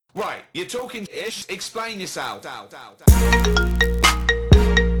Right, you're talking ish. Explain yourself. First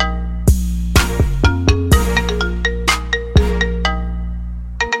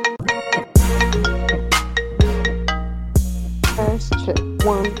check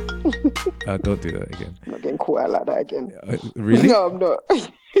one. Don't do that again. I'm not getting caught out like that again. Really? No, I'm not.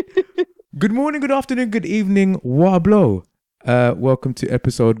 Good morning, good afternoon, good evening. What a blow. Welcome to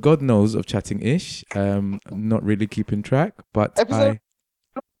episode God knows of Chatting Ish. Not really keeping track, but Episode?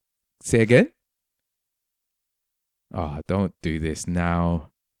 Say again? Don't do this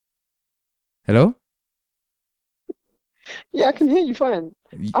now. Hello? Yeah, I can hear you fine.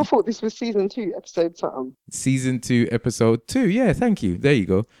 I thought this was season 2, episode something. Season 2, episode 2. Yeah, thank you. There you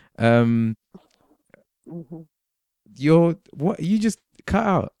go. Mm-hmm. You just cut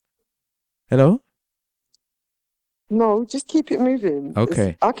out. Hello? No, just keep it moving.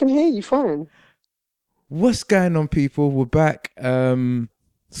 Okay. I can hear you fine. What's going on, people? We're back.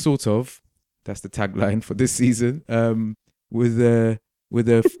 Sort of. That's the tagline for this season. With a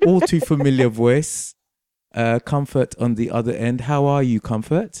all too familiar voice. Comfort on the other end. How are you,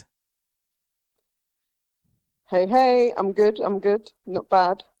 Comfort? Hey, I'm good. Not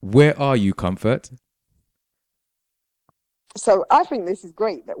bad. Where are you, Comfort? So I think this is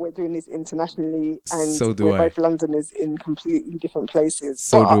great that we're doing this internationally, and So do we're I. both Londoners in completely different places.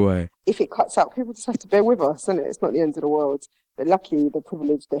 So But do I. if it cuts out, people just have to bear with us, isn't it? It's not the end of the world. They're lucky, they're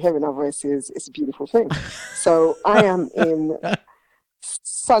privileged, they're hearing our voices. It's a beautiful thing. So I am in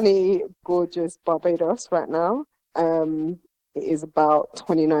sunny, gorgeous Barbados right now. It is about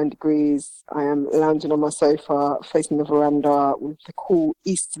 29 degrees. I am lounging on my sofa, facing the veranda with the cool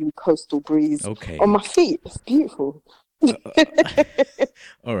easterly coastal breeze Okay. on my feet. It's beautiful.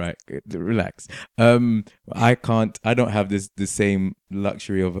 All right, relax. I don't have the same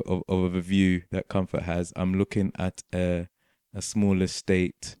luxury of a view that Comfort has. I'm looking at a small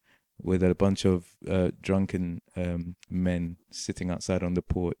estate with a bunch of drunken men sitting outside on the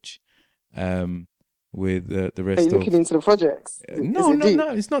porch, with the rest Are you of. looking into the projects? No,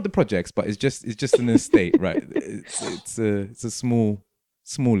 it's not the projects, but it's just an estate, right? It's a small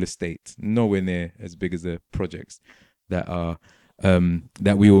estate, nowhere near as big as the projects that are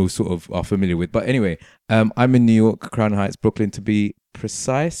that we all sort of are familiar with. But anyway, I'm in New York, Crown Heights, Brooklyn to be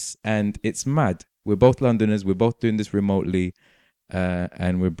precise, and it's mad. We're both Londoners. We're both doing this remotely,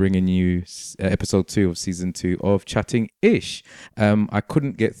 and we're bringing you episode 2 of season 2 of Chatting Ish. I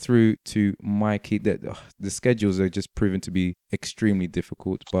couldn't get through to Mikey. The schedules are just proven to be extremely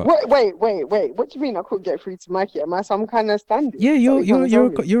difficult. But Wait. What do you mean I couldn't get through to Mikey? Am I some kind of stand-in? yeah,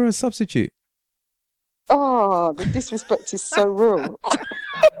 you're a substitute. Oh, the disrespect is so real.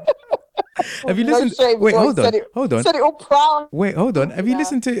 Have you No listened? shame. Wait, So hold on. Said it all proud. Wait, hold on. Have you Yeah.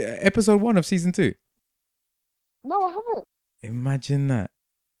 listened to episode 1 of season 2? No, I haven't. Imagine that.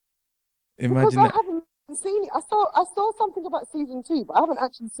 Because I haven't seen it. I saw something about season 2, but I haven't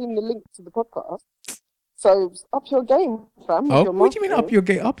actually seen the link to the podcast. So up your game, fam. Oh, what do you mean up your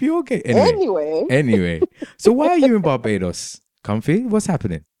game? Up your game. Anyway. Anyway. So why are you in Barbados, Comfy? What's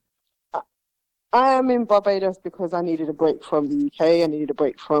happening? I am in Barbados because I needed a break from the UK. I needed a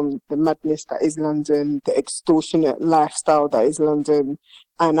break from the madness that is London, the extortionate lifestyle that is London.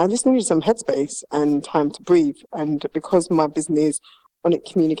 And I just needed some headspace and time to breathe. And because my business, On It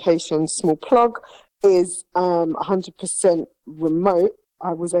Communications, small plug, is 100% remote,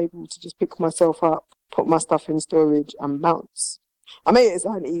 I was able to just pick myself up, put my stuff in storage and bounce. I made it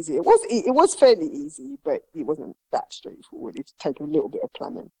sound easy. It was fairly easy, but it wasn't that straightforward. It's taken a little bit of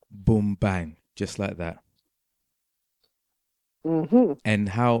planning. Boom, bang. Just like that. Mm-hmm. And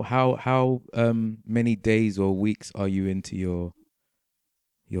how many days or weeks are you into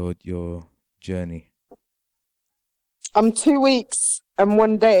your journey? I'm 2 weeks and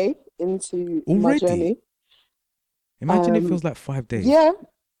 1 day into my Already? journey. Imagine it feels like 5 days. Yeah,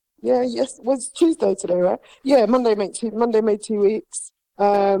 yes. It was Tuesday today, right? Yeah, Monday made 2 weeks.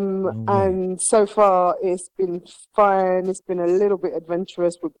 And so far it's been fine. It's been a little bit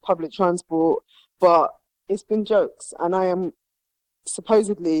adventurous with public transport, but it's been jokes. And I live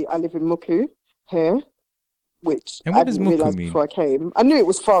in Muku here, which And what I does didn't Muku realize mean? before I came. I knew it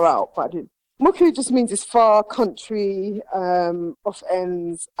was far out, but I didn't. Muku just means it's far, country, off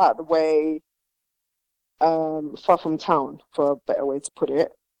ends, out of the way, far from town, for a better way to put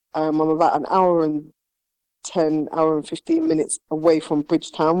it. I'm about an hour and 15 minutes away from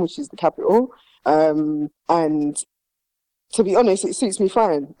Bridgetown, which is the capital. And to be honest, it suits me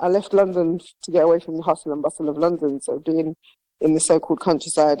fine. I left London to get away from the hustle and bustle of London, so being in the so-called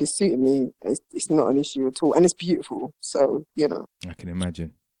countryside is suiting me. It's not an issue at all, and it's beautiful. So, you know. I can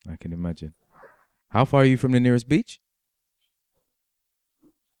imagine. How far are you from the nearest beach?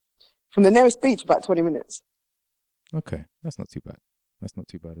 From the nearest beach, about 20 minutes. Okay, that's not too bad. That's not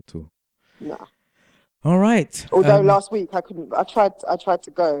too bad at all. Nah. All right. Although last week I couldn't. I tried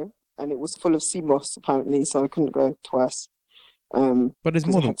to go, and it was full of sea moss apparently, so I couldn't go twice. But there's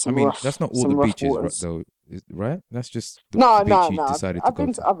 'cause more it than. had some I mean, rough- that's not all some the rough beaches, waters. though. Right? That's just the No, beach you no. decided to I've go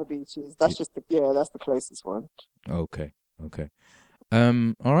been to. to other beaches. That's just that's the closest one. Okay. Okay.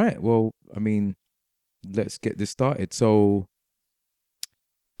 All right. Well, I mean, let's get this started. So,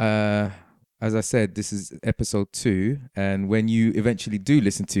 as I said, this is episode 2, and when you eventually do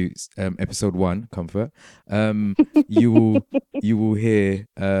listen to episode 1, Comfort, you will hear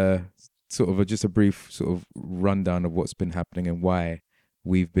sort of just a brief sort of rundown of what's been happening and why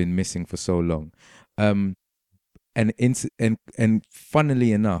we've been missing for so long. And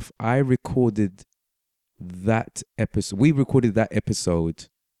funnily enough, I recorded that episode. We recorded that episode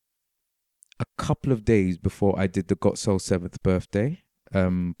a couple of days before I did the Got Soul 7th birthday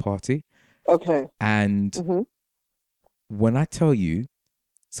party. Okay. And when I tell you,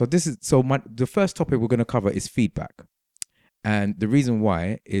 the first topic we're going to cover is feedback. And the reason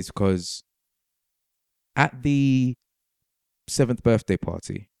why is because at the 7th birthday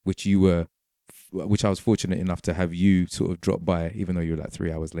party, which I was fortunate enough to have you sort of drop by, even though you were like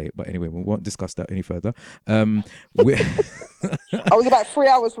 3 hours late. But anyway, we won't discuss that any further. I was about 3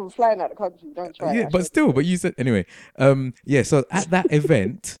 hours from flying out the country. Don't try. Yeah, but still, but you said anyway. So at that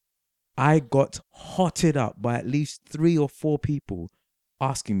event, I got hotted up by at least 3 or 4 people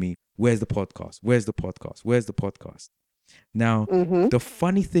asking me, "Where's the podcast? Where's the podcast? Where's the podcast?" Now, the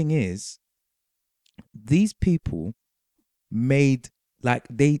funny thing is, these people made like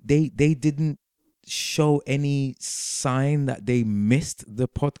they didn't show any sign that they missed the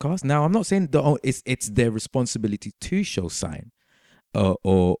podcast. Now, I'm not saying that it's their responsibility to show sign,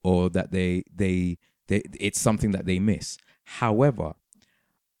 or that they it's something that they miss. However,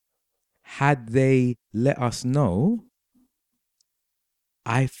 had they let us know,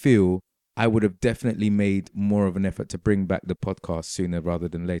 I feel I would have definitely made more of an effort to bring back the podcast sooner rather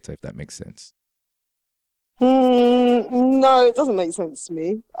than later, if that makes sense. No, it doesn't make sense to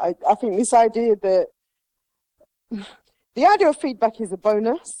me. I think this idea that the idea of feedback is a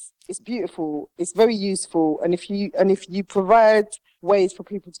bonus. It's beautiful. It's very useful. And if you provide ways for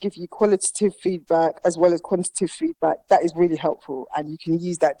people to give you qualitative feedback as well as quantitative feedback, that is really helpful. And you can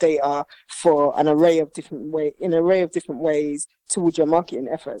use that data for an array of different ways towards your marketing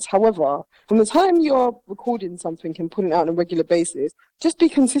efforts. However, from the time you're recording something and putting it out on a regular basis, just be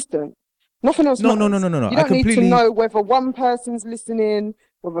consistent. Nothing else matters. No. You don't need to know whether one person's listening,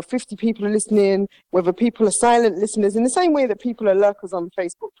 whether 50 people are listening, whether people are silent listeners. In the same way that people are lurkers on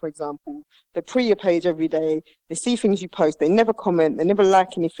Facebook, for example, they pre your page every day, they see things you post, they never comment, they never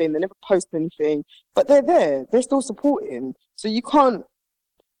like anything, they never post anything, but they're there, they're still supporting. So you can't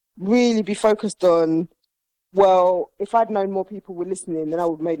really be focused on, well, if I'd known more people were listening, then I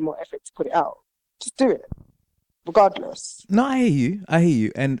would have made more effort to put it out. Just do it, regardless. No, I hear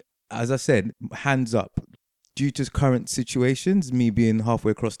you. And as I said, hands up. Due to current situations, me being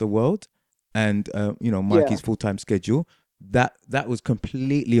halfway across the world, and Mikey's full-time schedule, that was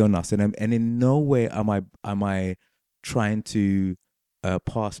completely on us, and in no way am I trying to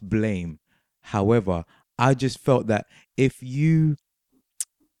pass blame. However, I just felt that if you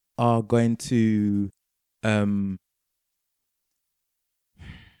are going to,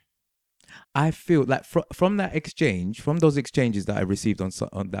 I feel like from those exchanges that I received on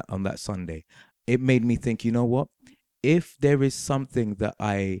that Sunday, it made me think, you know what? If there is something that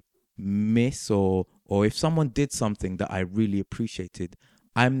I miss, or if someone did something that I really appreciated,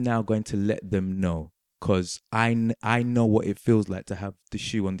 I'm now going to let them know, because I know what it feels like to have the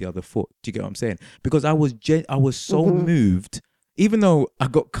shoe on the other foot. Do you get what I'm saying? Because I was so moved, even though I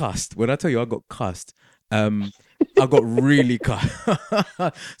got cussed. When I tell you I got cussed, I got really cussed.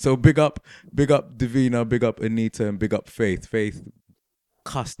 So big up Davina, big up Anita, and big up Faith. Faith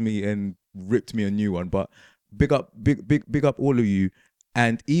cussed me and ripped me a new one, but big up all of you.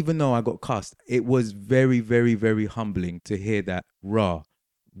 And even though I got cussed, it was very, very, very humbling to hear that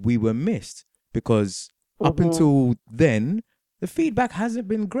we were missed, because up until then the feedback hasn't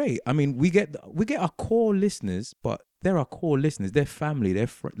been great. I mean, we get our core listeners, but they're our core listeners, they're family,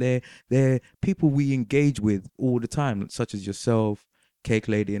 they're people we engage with all the time, such as yourself, Cake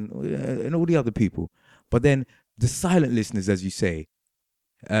Lady, and all the other people. But then the silent listeners, as you say,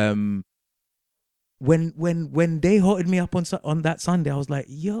 when they hotted me up on that Sunday, I was like,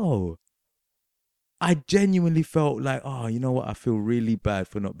 yo, I genuinely felt like, oh, you know what? I feel really bad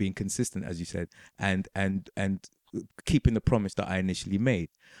for not being consistent, as you said, and keeping the promise that I initially made.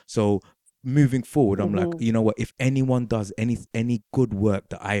 So moving forward, I'm like, you know what? If anyone does any good work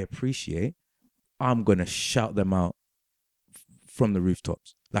that I appreciate, I'm gonna shout them out from the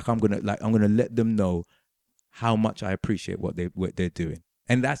rooftops. Like I'm gonna let them know how much I appreciate what they're doing.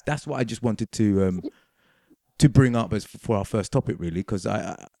 And that's what I just wanted to bring up as for our first topic, really, because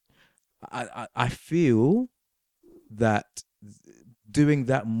I feel that doing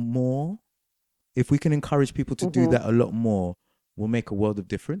that more, if we can encourage people to do that a lot more, will make a world of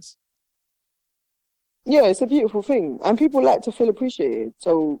difference. Yeah, it's a beautiful thing, and people like to feel appreciated.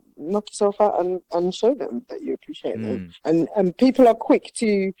 So knock yourself out and show them that you appreciate them. And people are quick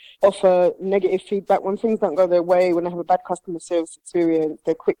to offer negative feedback when things don't go their way. When they have a bad customer service experience,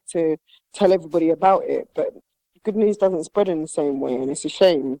 they're quick to tell everybody about it. But good news doesn't spread in the same way, and it's a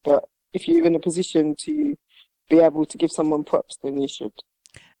shame. But if you're in a position to be able to give someone props, then you should.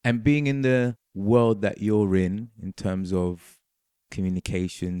 And being in the world that you're in terms of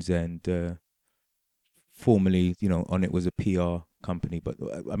communications and formerly, you know, On It was a PR company, but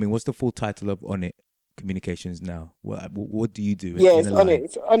I mean, what's the full title of On It Communications now? What do you do? Yeah, it's On It.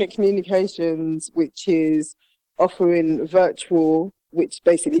 It's On It Communications, which is offering virtual, which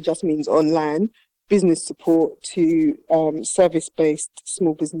basically just means online, business support to service-based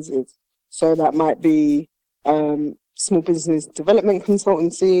small businesses. So that might be small business development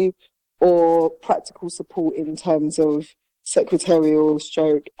consultancy or practical support in terms of secretarial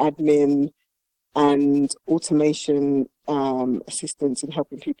stroke admin and automation assistance in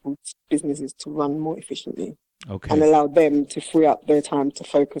helping people's businesses to run more efficiently. Okay. And allow them to free up their time to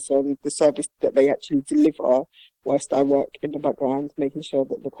focus on the service that they actually deliver, whilst I work in the background, making sure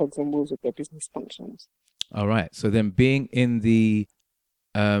that the cogs and wheels of their business functions. All right. So then being in the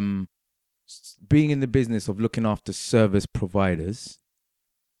business of looking after service providers.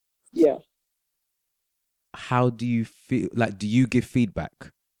 Yeah. How do you feel? Like, do you give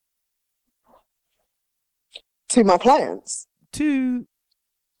feedback? To my clients? To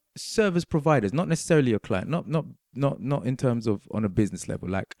service providers, not necessarily your client, not in terms of on a business level.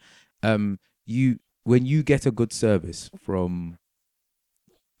 Like, you when you get a good service from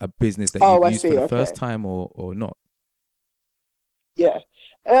a business that you've used for the first time or not. Yeah.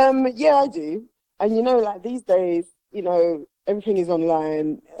 Yeah, I do. And you know, like these days, you know, everything is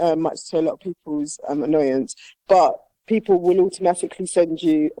online, much to a lot of people's annoyance, but people will automatically send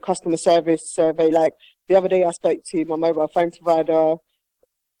you a customer service survey. Like the other day I spoke to my mobile phone provider,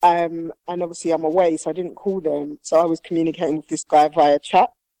 and obviously I'm away, so I didn't call them. So I was communicating with this guy via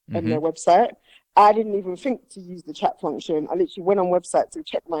chat on their website. I didn't even think to use the chat function. I literally went on website to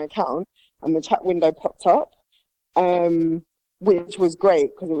check my account and the chat window popped up, which was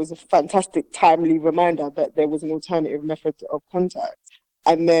great because it was a fantastic timely reminder that there was an alternative method of contact.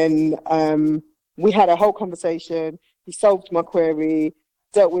 And then we had a whole conversation. He solved my query,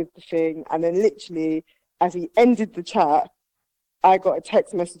 dealt with the thing, and then literally as he ended the chat, I got a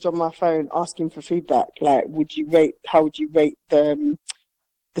text message on my phone asking for feedback. Like, how would you rate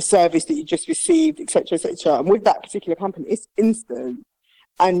the service that you just received, et cetera, et cetera. And with that particular company, it's instant.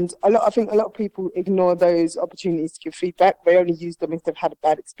 And I think a lot of people ignore those opportunities to give feedback. They only use them if they've had a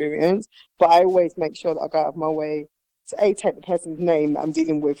bad experience. But I always make sure that I go out of my way to take the person's name that I'm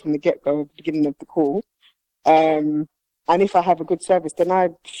dealing with from the get-go, beginning of the call. And if I have a good service, then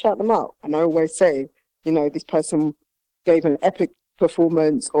I shout them out. And I always say, you know, this person gave an epic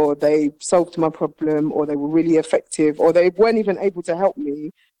performance, or they solved my problem, or they were really effective, or they weren't even able to help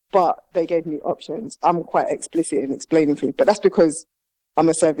me, but they gave me options. I'm quite explicit in explaining things, but that's because I'm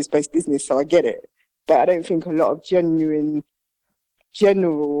a service-based business, so I get it. But I don't think a lot of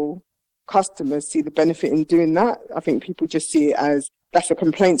general customers see the benefit in doing that. I think people just see it as that's a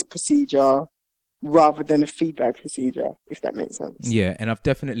complaints procedure rather than a feedback procedure, if that makes sense. Yeah, and I've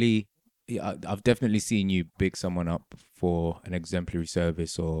definitely seen you big someone up for an exemplary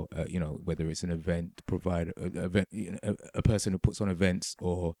service, or you know, whether it's an event provider, a person who puts on events,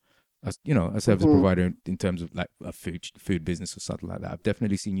 or a service provider in terms of like a food business or something like that. I've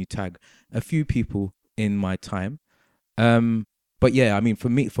definitely seen you tag a few people in my time. But yeah, I mean,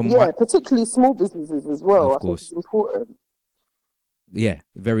 particularly small businesses as well. Of course, I think it's important. Yeah,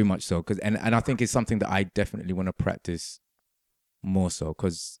 very much so. And I think it's something that I definitely want to practice more so,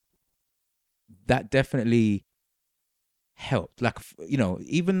 because that definitely helped. Like, you know,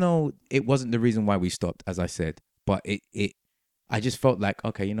 even though it wasn't the reason why we stopped, as I said, but I just felt like,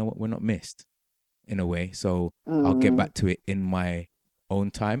 okay, you know what, we're not missed in a way. So I'll get back to it in my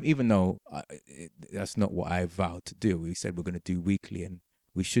own time, even though that's not what I vowed to do. We said we're going to do weekly, and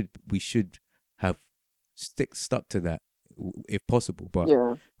we should have stuck to that if possible. But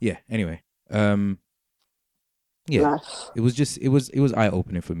yeah, anyway. Yeah, life. it was eye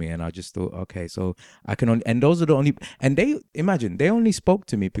opening for me, and I just thought, okay, so I can only, and those are the only, and they only spoke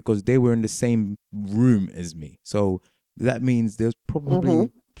to me because they were in the same room as me. So that means there's Hmm.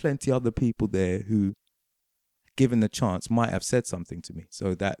 probably plenty other people there who, given the chance, might have said something to me.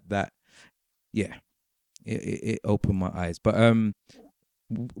 So that yeah, it opened my eyes. But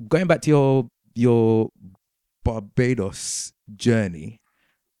going back to your Barbados journey,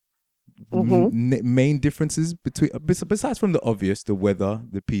 Hmm. main differences between, besides from the obvious, the weather,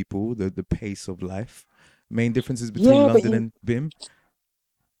 the people, the pace of life, main differences between Yeah, but London and BIM.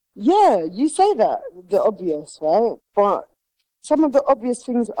 you say that, the obvious, right? But some of the obvious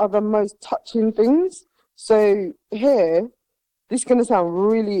things are the most touching things. So here, this is going to sound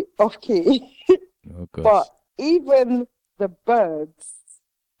really off key, Oh but gosh. even the birds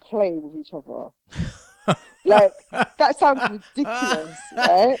play with each other. Like, that sounds ridiculous,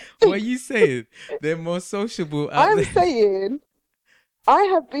 right? What are you saying? They're more sociable out I'm there. saying I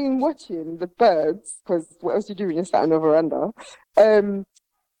have been watching the birds, because what else you do when you're sat on a veranda? Um,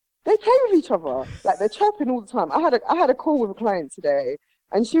 they play with each other. Like, they're chirping all the time. I had a call with a client today,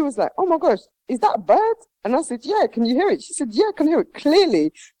 and she was like, "Oh my gosh, is that a bird?" And I said, "Yeah, can you hear it?" She said, "Yeah, I can hear it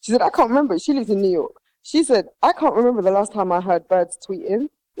clearly." She said, "I can't remember it." She lives in New York. She said, "I can't remember the last time I heard birds tweeting."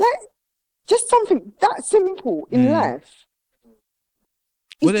 Like, just something that simple in Mm. life.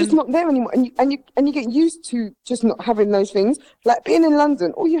 Well It's just then, not there anymore, and you get used to just not having those things. Like being in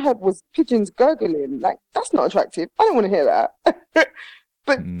London, all you heard was pigeons gurgling. Like, that's not attractive. I don't want to hear that.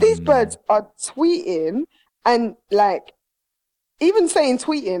 But these mm, birds are tweeting, and like, even saying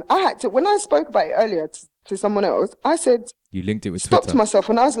tweeting, I had to, when I spoke about it earlier to someone else, I said, you linked it with stopped Twitter. myself,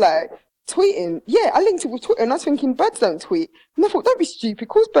 and I was like, tweeting. Yeah, I linked it with Twitter, and I was thinking birds don't tweet. And I thought, don't be stupid. Of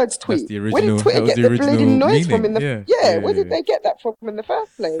course birds That's tweet. the Where did original. Twitter That was get the the bleeding original noise from meaning. in the? Yeah, Yeah, where did yeah, they get that from in the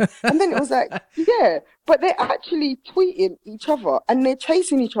first place? And then it was like, yeah. yeah, but they're actually tweeting each other, and they're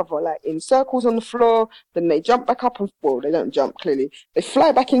chasing each other like in circles on the floor. Then they jump back up, and well, they don't jump clearly. They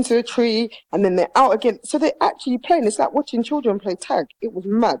fly back into a tree, and then they're out again. So they're actually playing. It's like watching children play tag. It was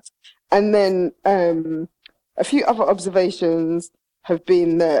mad. And then a few other observations have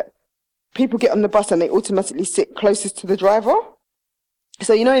been that people get on the bus and they automatically sit closest to the driver.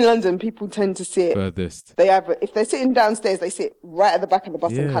 So you know, in London, people tend to sit. Furthest. They have, if they're sitting downstairs, they sit right at the back of the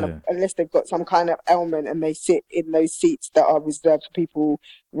bus and kind of, Yeah. unless they've got some kind of ailment, and they sit in those seats that are reserved for people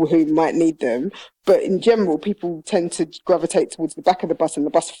who might need them. But in general, people tend to gravitate towards the back of the bus, and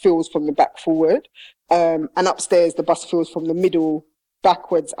the bus fills from the back forward. And upstairs, the bus fills from the middle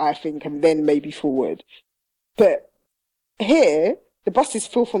backwards, I think, and then maybe forward. But here, the buses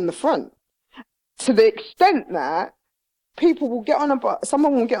fill from the front, to the extent that people will get on a bus,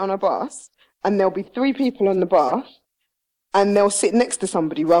 someone will get on a bus, and there'll be three people on the bus, and they'll sit next to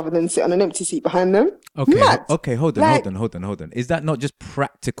somebody rather than sit on an empty seat behind them. Okay. Mad. Okay. Hold on. Like, Hold on. Is that not just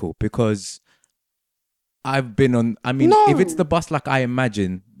practical? Because I've been on. I mean, if it's the no. bus like I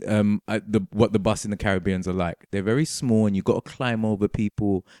imagine, what the bus in the Caribbean's are like, they're very small, and you got to climb over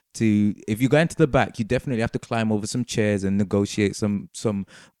people to. If you go into the back, you definitely have to climb over some chairs and negotiate some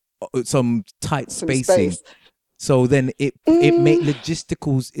tight Some spacing. space. So then it make Mm,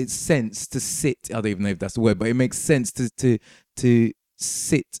 logisticals it's sense to sit. I don't even know if that's the word, but it makes sense to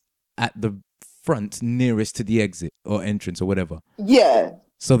sit at the front nearest to the exit or entrance or whatever. yeah.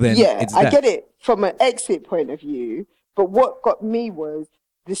 So then Yeah, it's I that. get it from an exit point of view, but what got me was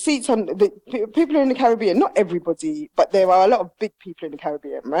the seats on the people in the Caribbean. Not everybody, but there are a lot of big people in the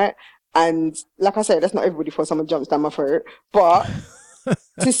Caribbean, right? And like I said, that's not everybody before someone jumps down my throat. But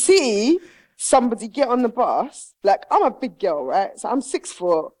to see somebody get on the bus, like, I'm a big girl, right? So I'm 6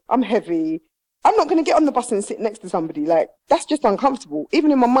 foot, I'm heavy. I'm not going to get on the bus and sit next to somebody. Like, that's just uncomfortable.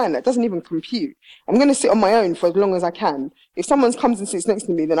 Even in my mind, that doesn't even compute. I'm going to sit on my own for as long as I can. If someone comes and sits next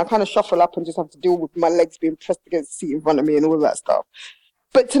to me, then I kind of shuffle up and just have to deal with my legs being pressed against the seat in front of me and all of that stuff.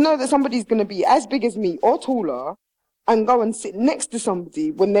 But to know that somebody's going to be as big as me or taller and go and sit next to somebody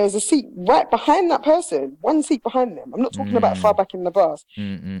when there's a seat right behind that person, one seat behind them, I'm not talking about far Mm, back in the bus,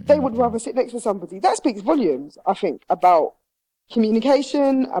 they would mm. rather sit next to somebody. That speaks volumes, I think, about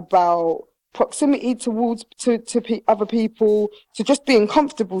communication, about proximity towards other people, to just being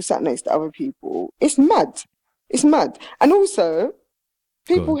comfortable sat next to other people. It's mad. It's mad. And also, Go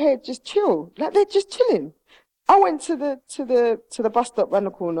people on. here just chill. Like, they're just chilling. I went to the bus stop round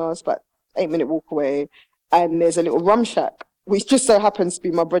the corner. It's about 8 minute walk away, and there's a little rum shack, which just so happens to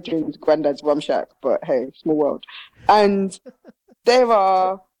be my brethren's granddad's rum shack. But hey, small world. And there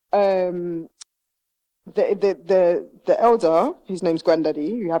are the elder, whose name's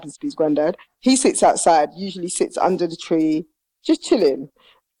Granddaddy, who happens to be his granddad. He sits outside. Usually sits under the tree, just chilling.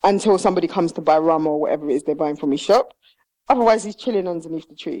 until somebody comes to buy rum or whatever it is they're buying from his shop. Otherwise, he's chilling underneath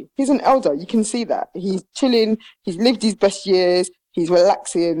the tree. He's an elder. You can see that. He's chilling. He's lived his best years. He's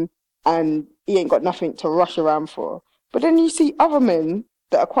relaxing, and he ain't got nothing to rush around for. But then you see other men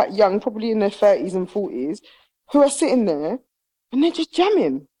that are quite young, probably in their 30s and 40s, who are sitting there and they're just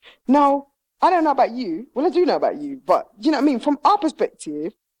jamming. Now, I don't know about you. Well, I do know about you, but do you know what I mean? From our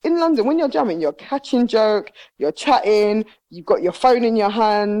perspective, in London, when you're jamming, you're catching joke, you're chatting, you've got your phone in your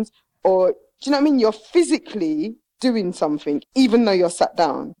hand, or do you know what I mean? You're physically doing something, even though you're sat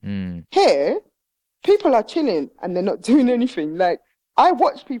down. Here, people are chilling and they're not doing anything. Like, I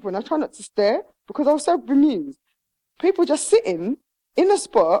watch people and I try not to stare because I was so bemused. People just sitting in a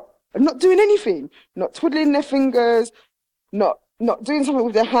spot and not doing anything, not twiddling their fingers, not doing something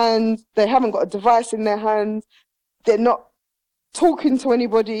with their hands. They haven't got a device in their hands. They're not talking to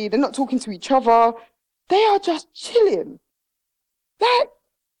anybody. They're not talking to each other. They are just chilling. Like,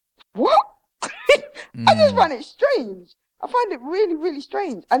 what? I just find it strange. I find it really, really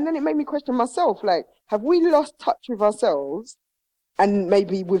strange. And then it made me question myself, like, have we lost touch with ourselves and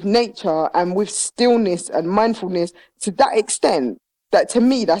maybe with nature and with stillness and mindfulness to that extent that, to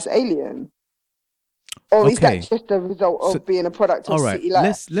me, that's alien? Or is that just a result of being a product of city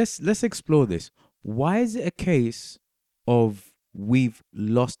life? Let's explore this. Why is it a case of we've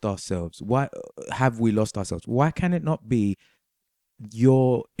lost ourselves? Why have we lost ourselves? Why can it not be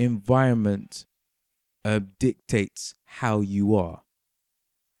your environment dictates how you are?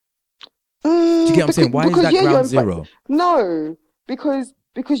 Do you get what I'm saying? Why is that ground zero? No, because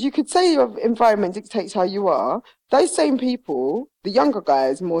you could say your environment dictates how you are. Those same people, the younger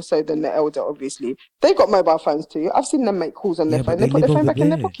guys more so than the elder, obviously, they've got mobile phones too. I've seen them make calls on their phone. They put their phone back in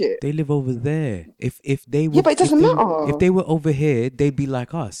their pocket. They live over there. If they were, but it doesn't matter. If they were over here, they'd be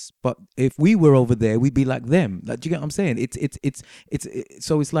like us. But if we were over there, we'd be like them. Like, do you get what I'm saying?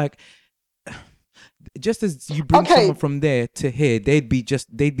 So it's like, just as you bring someone from there to here, they'd be just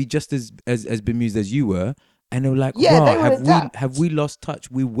as bemused as you were. And they were like, wow, have we lost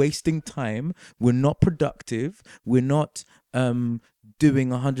touch? We're wasting time. We're not productive. We're not doing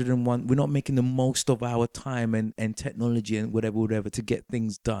 101. We're not making the most of our time and technology and whatever to get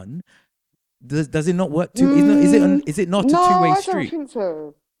things done. Does it not work too? Is it not a two-way street? I don't think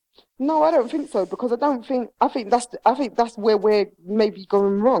so. No, I don't think so, because I think that's where we're maybe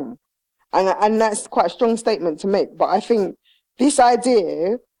going wrong. And that's quite a strong statement to make. But I think this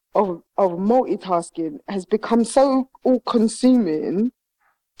idea of multitasking has become so all-consuming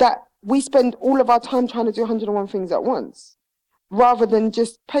that we spend all of our time trying to do 101 things at once, rather than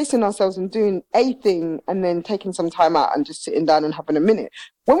just pacing ourselves and doing a thing and then taking some time out and just sitting down and having a minute.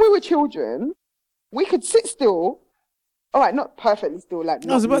 When we were children, we could sit still. All right, not perfectly still, like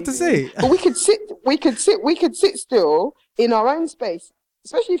I was about to say, but we could sit still in our own space,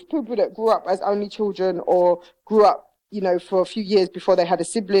 especially for people that grew up as only children or grew up, for a few years before they had a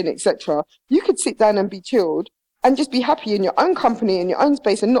sibling, etc. You could sit down and be chilled and just be happy in your own company, in your own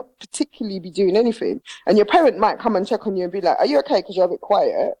space, and not particularly be doing anything. And your parent might come and check on you and be like, are you okay? Because you're a bit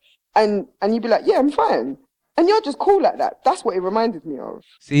quiet. And you'd be like, yeah, I'm fine. And you're just cool like that. That's what it reminded me of.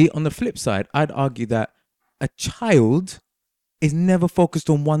 See, on the flip side, I'd argue that a child is never focused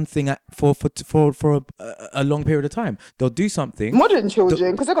on one thing for a long period of time. They'll do something. Modern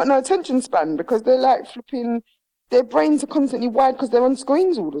children, because they've got no attention span, because they're like flipping, their brains are constantly wide because they're on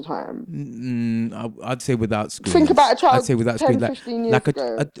screens all the time. I'd say without screens. Think about a child. I'd say without 10, screens, 15 years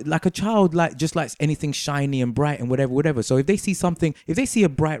ago. Like a child, just likes anything shiny and bright and whatever. So if they see a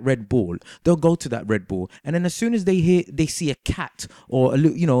bright red ball, they'll go to that red ball, and then as soon as they see a cat or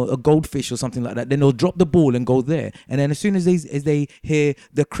a goldfish or something like that, then they'll drop the ball and go there. And then as soon as they hear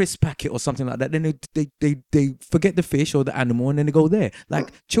the crisp packet or something like that, then they forget the fish or the animal and then they go there.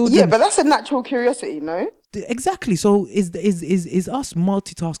 Like children. Yeah, but that's a natural curiosity, no? Exactly. So is us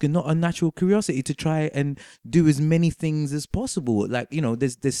multitasking not a natural curiosity to try and do as many things as possible? Like,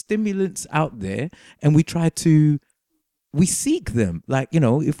 there's stimulants out there, and we seek them. Like,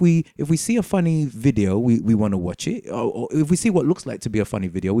 if we see a funny video, we want to watch it. Or if we see what looks like to be a funny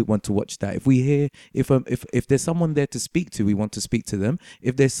video, we want to watch that. If we hear if there's someone there to speak to, we want to speak to them.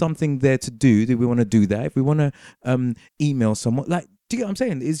 If there's something there to do, we want to do that. If we want to email someone, like, do you get what I'm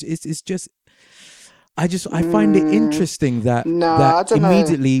saying? It's just. I find it interesting that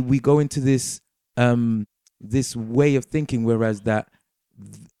immediately we go into this this way of thinking, whereas that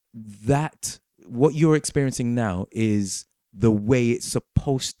what you're experiencing now is the way it's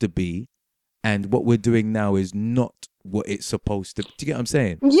supposed to be, and what we're doing now is not what it's supposed to. Do you get what I'm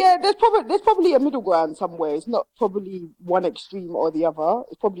saying? Yeah, there's probably a middle ground somewhere. It's not probably one extreme or the other.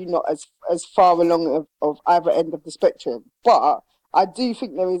 It's probably not as far along of either end of the spectrum. But I do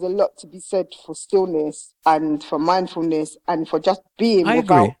think there is a lot to be said for stillness and for mindfulness and for just being I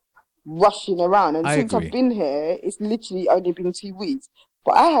without agree. rushing around. And I since I've agree. been here, it's literally only been 2 weeks,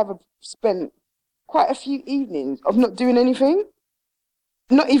 but I have spent quite a few evenings of not doing anything,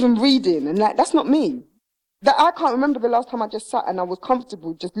 not even reading, and like that's not me. That I can't remember the last time I just sat and I was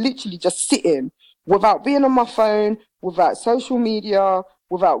comfortable, just literally just sitting without being on my phone, without social media,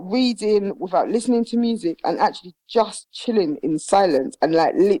 without reading, without listening to music, and actually just chilling in silence and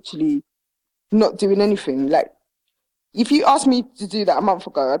like literally not doing anything. Like if you asked me to do that a month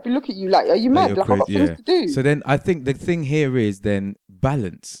ago, I'd be looking at you like, are you Like mad? you're Like I've crazy. got things Yeah. to do. So then I think the thing here is then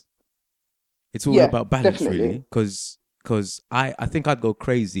balance. It's all Yeah, about balance, really. definitely. Because I think I'd go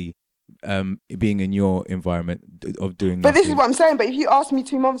crazy being in your environment of doing But this is nothing. what I'm saying. But if you asked me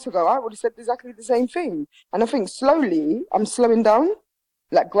 2 months ago, I would have said exactly the same thing. And I think slowly I'm slowing down.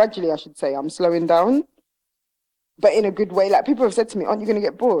 Like gradually, I should say, I'm slowing down, but in a good way. Like people have said to me, aren't you going to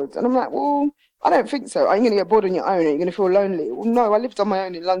get bored? And I'm like, well, I don't think so. Are you going to get bored on your own? Are you going to feel lonely? Well, no, I lived on my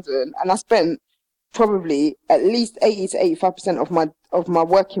own in London and I spent probably at least 80 to 85% of my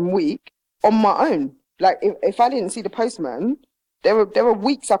working week on my own. Like if I didn't see the postman, there were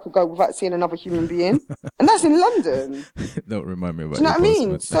weeks I could go without seeing another human being. And that's in London. Don't remind me Do about you know your what I mean?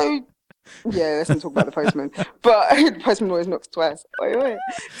 postman. So yeah, let's not talk about the postman. But the postman always knocks twice. Oi, oi.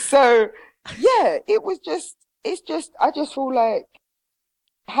 So yeah, it's just I just feel like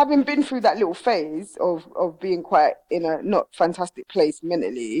having been through that little phase of being quite in a not fantastic place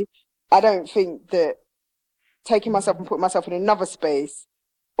mentally, I don't think that taking myself and putting myself in another space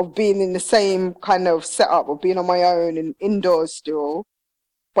of being in the same kind of setup of being on my own and indoors still,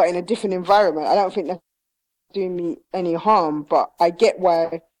 but in a different environment, I don't think that's doing me any harm. But I get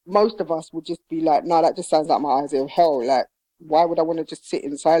why most of us would just be like, no, that just sounds like my idea of hell. Like, why would I want to just sit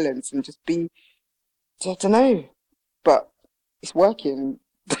in silence and just be, I don't know, but it's working.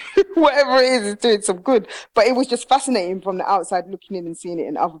 Whatever it is, it's doing some good. But it was just fascinating from the outside looking in and seeing it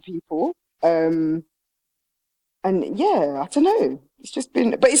in other people. And yeah, I don't know. It's just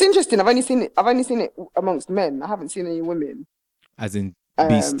been, but it's interesting. I've only seen it. I've only seen it amongst men. I haven't seen any women. As in, be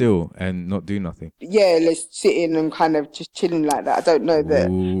Um, still and not do nothing. yeah, let's sit in and kind of just chilling like that. I don't know that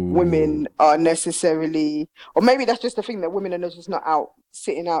Ooh. women are necessarily, or maybe that's just the thing that women are just not out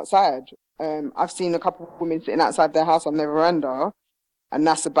sitting outside. I've seen a couple of women sitting outside their house on their veranda, and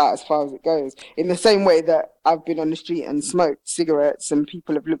that's about as far as it goes. In the same way that I've been on the street and smoked cigarettes and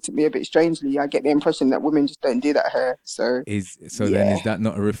people have looked at me a bit strangely, I get the impression that women just don't do that here. So Then yeah. is that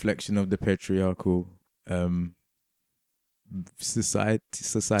not a reflection of the patriarchal society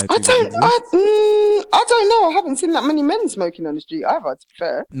I that don't, exists? I don't know. I haven't seen that many men smoking on the street either, to be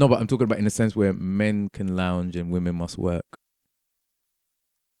fair. No, but I'm talking about in a sense where men can lounge and women must work.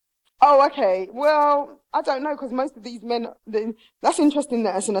 Oh, okay. Well, I don't know because most of these men, that's interesting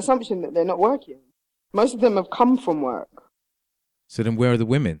that it's an assumption that they're not working. Most of them have come from work. So then where are the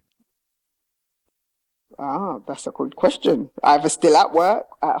women? Ah, that's a good question. Either still at work,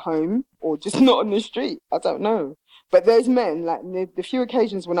 at home, or just not on the street. I don't know. But those men, like the few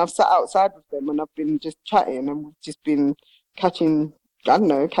occasions when I've sat outside with them and I've been just chatting and we've just been catching, I don't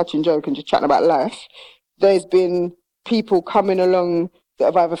know, catching joke and just chatting about life, there's been people coming along that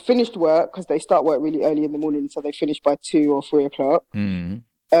have either finished work because they start work really early in the morning, so they finish by 2 or 3 o'clock, Mm.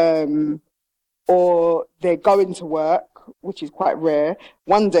 or they're going to work, which is quite rare.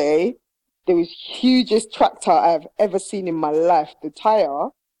 One day, there was hugest tractor I've ever seen in my life. The tire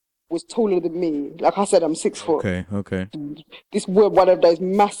was taller than me. Like I said, I'm 6 foot. Okay. This was one of those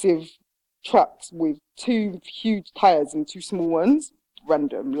massive trucks with 2 huge tires and 2 small ones.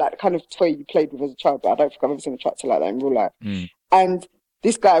 Random, like the kind of toy you played with as a child, but I don't think I've ever seen a tractor like that in real life. Mm. And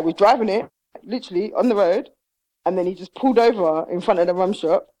this guy was driving it, literally on the road, and then he just pulled over in front of the rum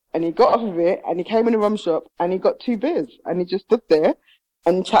shop and he got off of it and he came in the rum shop and he got 2 beers and he just stood there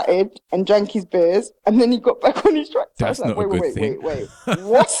and chatted and drank his beers and then he got back on his tractor. I was That's like, not a good wait, thing.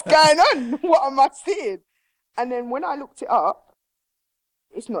 what's going on? What am I seeing? And then when I looked it up,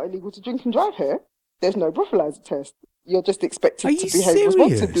 it's not illegal to drink and drive here. There's no breathalyzer test. You're just Are expected to you behave serious?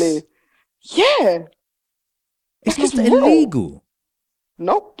 responsibly. Yeah. It's Like, not real. illegal.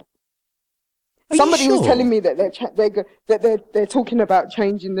 Nope. Are Somebody you was sure? telling me that they're talking about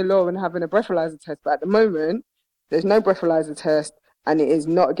changing the law and having a breathalyzer test, but at the moment there's no breathalyzer test, and it is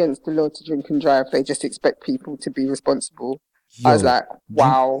not against the law to drink and drive. They just expect people to be responsible. I was Yo, like,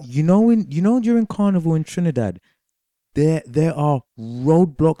 wow. you know during Carnival in Trinidad, there are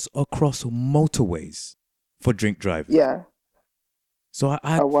roadblocks across motorways for drink driving. Yeah. So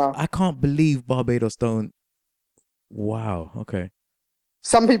Oh wow. I can't believe Barbados don't. Wow. Okay.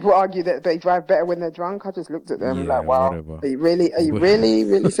 Some people argue that they drive better when they're drunk. I just looked at them Yeah, like, wow, whatever. are you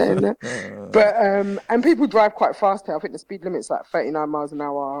really saying that? But and people drive quite fast here. I think the speed limit's like 39 miles an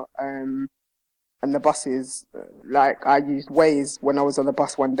hour. And the buses, like I used Waze when I was on the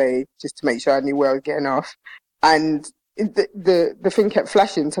bus one day just to make sure I knew where I was getting off, and the thing kept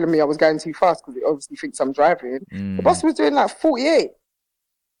flashing, telling me I was going too fast because it obviously thinks I'm driving. The bus was doing like 48,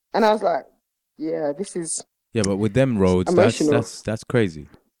 and I was like, yeah, this is. Yeah, but with them roads, that's crazy.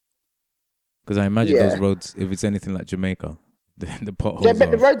 Because I imagine those roads, if it's anything like Jamaica, the potholes. Yeah, but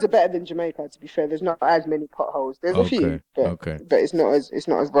the roads are better than Jamaica. To be fair, there's not as many potholes. There's a few, but it's not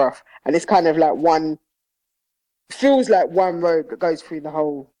as rough. And it's kind of like feels like one road that goes through the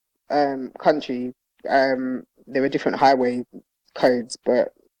whole country. There are different highway codes,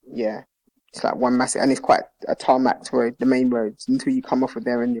 but yeah, it's like one massive, and it's quite a tarmac road, the main roads, until you come off of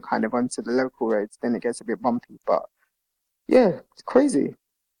there and you're kind of onto the local roads. Then it gets a bit bumpy, but yeah, it's crazy.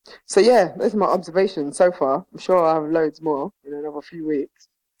 So yeah, those are my observations so far. I'm sure I'll have loads more in another few weeks.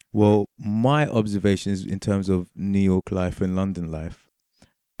 Well, my observations in terms of New York life and London life,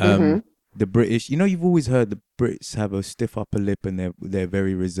 the British, you've always heard the Brits have a stiff upper lip and they're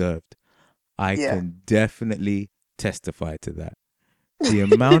very reserved. I can definitely testify to that. The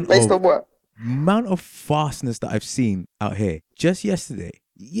amount based on what? Amount of fastness that I've seen out here. Just yesterday,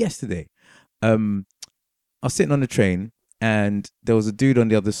 I was sitting on the train and there was a dude on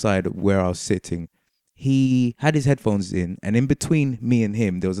the other side where I was sitting. He had his headphones in, and in between me and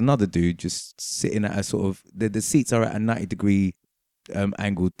him, there was another dude just sitting at a sort of the seats are at a 90-degree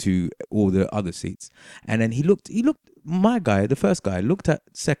angle to all the other seats. And then he looked. My guy, the first guy, looked at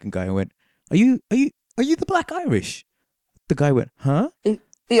the second guy and went, "Are you the Black Irish?" The guy went, "Huh?"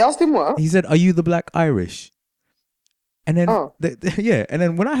 He asked him what? He said, "Are you the Black Irish?" And then, and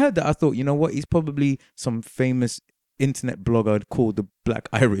then when I heard that, I thought, you know what? He's probably some famous internet blogger called the Black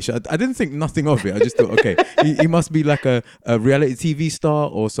Irish. I didn't think nothing of it. I just thought, okay, he must be like a reality TV star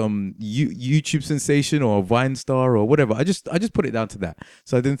or some YouTube sensation or a Vine star or whatever. I just put it down to that.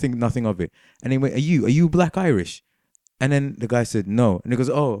 So I didn't think nothing of it. And he went, are you Black Irish? And then the guy said, no. And he goes,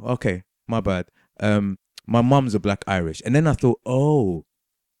 oh, okay, my bad. My mum's a Black Irish. And then I thought, oh.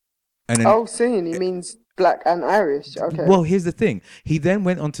 And then, seeing he means Black and Irish. Okay. Well, here's the thing. He then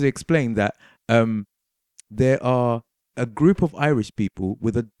went on to explain that there are a group of Irish people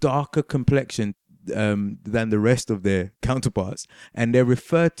with a darker complexion than the rest of their counterparts, and they're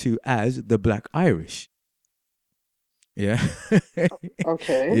referred to as the Black Irish. Yeah.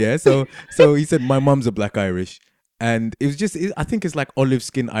 Okay. Yeah. So he said, my mum's a Black Irish. And it was just, I think it's like olive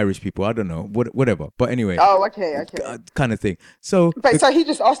skin Irish people. I don't know, whatever. But anyway. Oh, okay. Kind of thing. So. But so he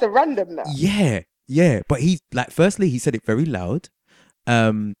just asked a random now. Yeah. But he, like, firstly, he said it very loud.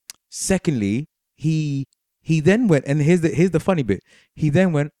 Secondly, he then went, and here's the funny bit. He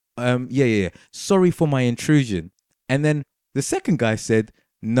then went, sorry for my intrusion. And then the second guy said,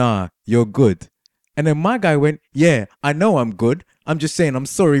 nah, you're good. And then my guy went, yeah, I know I'm good. I'm just saying I'm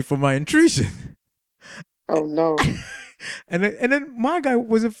sorry for my intrusion. Oh no. and then my guy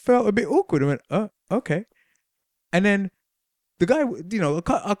felt a bit awkward and went, oh, okay. And then the guy,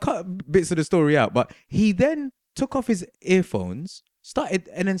 I cut bits of the story out, but he then took off his earphones, started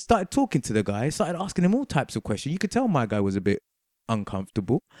talking to the guy, started asking him all types of questions. You could tell my guy was a bit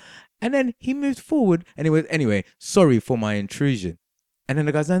uncomfortable. And then he moved forward and he went, anyway, sorry for my intrusion. And then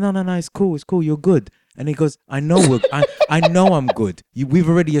the guy's like, no, it's cool, you're good. And he goes, I know I'm good. We've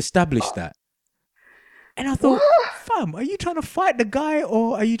already established that. And I thought, fam, are you trying to fight the guy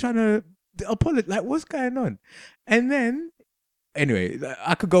or are you trying to apologize? Like, what's going on? And then, anyway,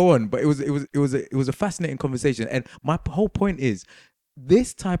 I could go on, but it was a fascinating conversation. And my whole point is,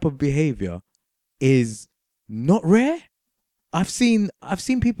 this type of behavior is not rare. I've seen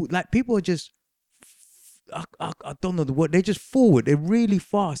people, like, people are just, I don't know the word. They're just forward. They're really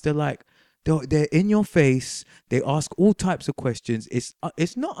fast. They're like, they're in your face. They ask all types of questions.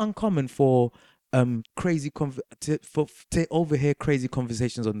 It's not uncommon for to overhear crazy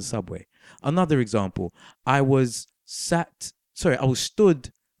conversations on the subway. Another example, I was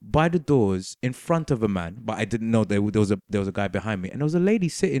stood by the doors in front of a man, but I didn't know there was a guy behind me, and there was a lady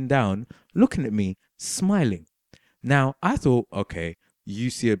sitting down looking at me, smiling. Now I thought, okay, you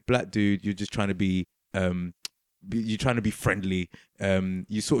see a black dude, you're just trying to be you're trying to be friendly.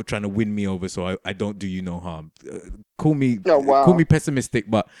 You're sort of trying to win me over, so I don't do you no harm. Call me pessimistic,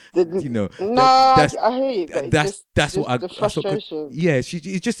 but I hate that. That's what the frustration.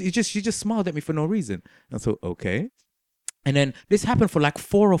 She just smiled at me for no reason. I thought, okay, and then this happened for like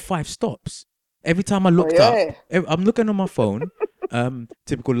 4 or 5 stops. Every time I looked up, I'm looking on my phone,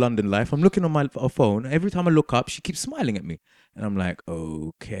 typical London life. I'm looking on my phone. Every time I look up, she keeps smiling at me, and I'm like,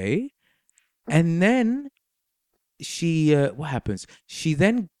 okay. And then what happens? She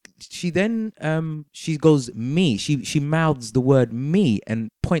goes me. She mouths the word me and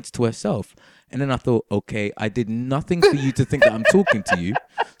points to herself. And then I thought, okay, I did nothing for you to think that I'm talking to you.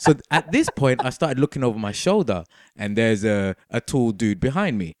 So at this point, I started looking over my shoulder, and there's a tall dude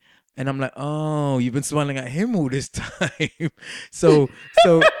behind me. And I'm like, oh, you've been smiling at him all this time. So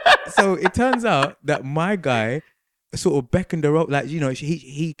it turns out that my guy sort of beckoned her up, like,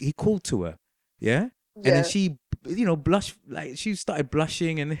 he called to her, yeah. And then she, blushed, like she started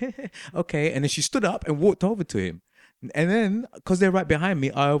blushing, and okay, and then she stood up and walked over to him. And then, because they're right behind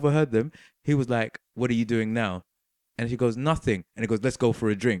me, I overheard them. He was like, "What are you doing now?" And she goes, "Nothing." And he goes, "Let's go for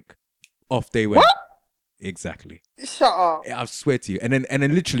a drink." Off they went. What? Exactly. Shut up. I swear to you. And then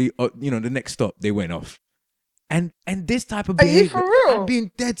literally, the next stop, they went off. And this type of Are you behavior, for real? I'm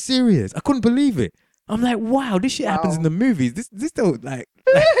being dead serious. I couldn't believe it. I'm like, wow, this shit happens in the movies. This don't like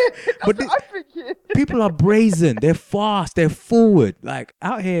but people are brazen. They're fast. They're forward. Like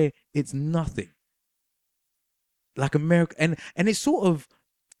out here, it's nothing. Like America, and it sort of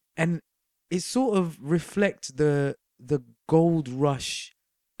reflects the gold rush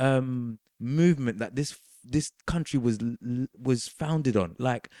movement that this country was founded on.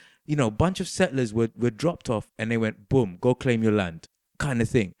 Like, a bunch of settlers were dropped off, and they went, boom, go claim your land, kind of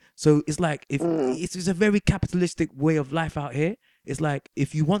thing. So it's like, it's a very capitalistic way of life out here. It's like,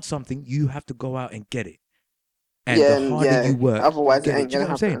 if you want something, you have to go out and get it. And the harder you work, otherwise it ain't you know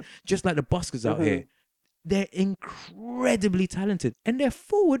gonna what I'm happen. saying? Just like the buskers out here, they're incredibly talented, and they're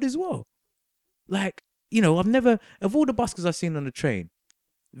forward as well. Like, of all the buskers I've seen on the train,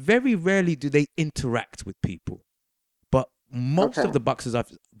 very rarely do they interact with people. But most of the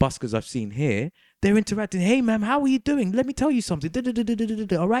buskers I've seen here, they're interacting. Hey, ma'am, how are you doing? Let me tell you something.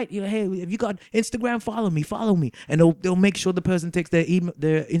 All right, hey, have you got Instagram? Follow me. And they'll make sure the person takes their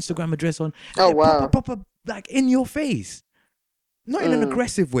Instagram address on. Oh, wow. Proper, like in your face. Not in an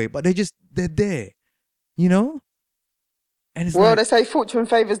aggressive way, but they're there. And it's they say fortune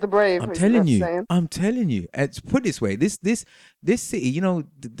favors the brave. I'm telling you. It's put this way. This city,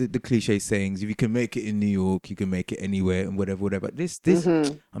 the cliche sayings. If you can make it in New York, you can make it anywhere, and whatever. This.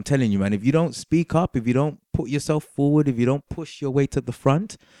 I'm telling you, man. If you don't speak up, if you don't put yourself forward, if you don't push your way to the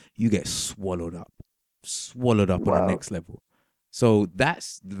front, you get swallowed up on the next level. So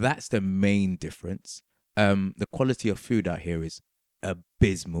that's the main difference. The quality of food out here is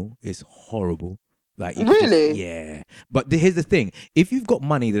abysmal. It's horrible. Like, really? Yeah. But here's the thing: if you've got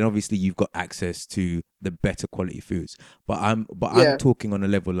money, then obviously you've got access to the better quality foods. But I'm talking on a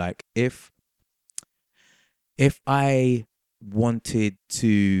level like, if I wanted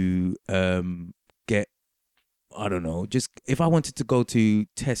to get, I don't know, just if I wanted to go to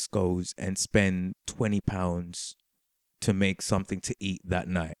Tesco's and spend £20 to make something to eat that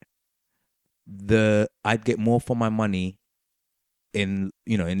night, I'd get more for my money in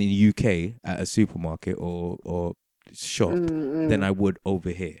the UK at a supermarket or shop than I would over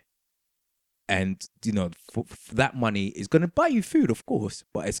here. And for that money is going to buy you food, of course,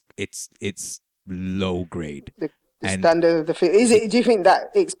 but it's low grade. The standard of the food. Do you think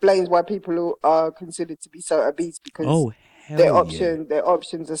that explains why people are considered to be so obese, because their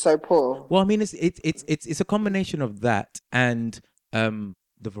options are so poor? Well, I mean, it's a combination of that, and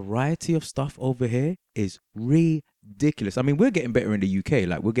the variety of stuff over here is ridiculous. I mean, we're getting better in the UK.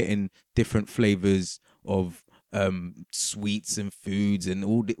 Like, we're getting different flavors of sweets and foods and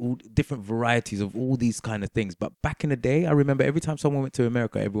all different varieties of all these kind of things. But back in the day, I remember every time someone went to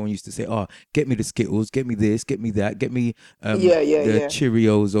America, everyone used to say, "Oh, get me the Skittles, get me this, get me that, get me the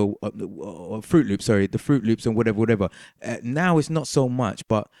Cheerios or Fruit Loops. Sorry, the Fruit Loops and whatever." Now it's not so much,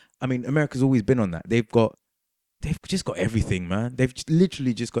 but I mean, America's always been on that. They've just got everything, man. They've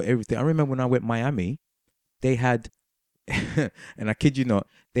literally just got everything. I remember when I went to Miami, they had, and I kid you not,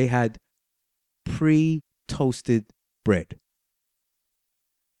 they had pre-toasted bread.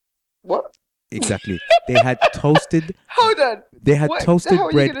 What? Exactly. They had toasted. Hold on. They had toasted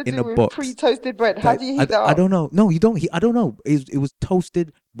bread in a box. Pre-toasted bread. How do you heat that up? I don't know. No, you don't. I don't know. It was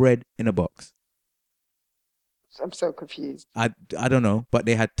toasted bread in a box. I'm so confused. I don't know, but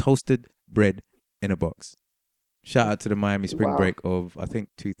they had toasted bread in a box. Shout out to the Miami spring break of, I think,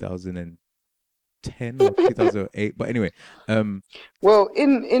 2010 or 2008. But anyway. Well,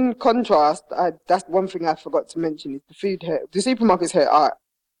 in contrast, that's one thing I forgot to mention is the food here. The supermarkets here are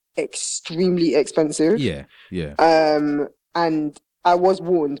extremely expensive. Yeah. And I was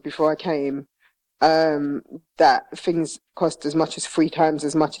warned before I came that things cost as much as 3 times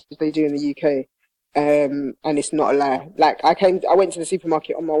as much as they do in the UK. And it's not a lie. Like I went to the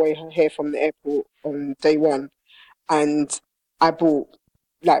supermarket on my way here from the airport on day one, and I bought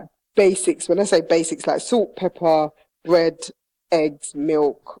like basics. When I say basics, like salt, pepper, bread, eggs,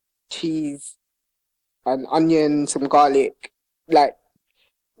 milk, cheese, an onion, some garlic. Like,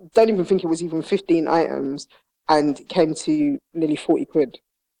 don't even think it was even 15 items, and it came to nearly 40 quid.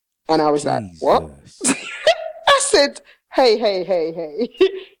 And I was like, what? Jesus. I said, hey.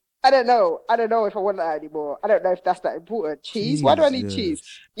 I don't know. I don't know if I want that anymore. I don't know if that's that important. Cheese? Why do I need cheese?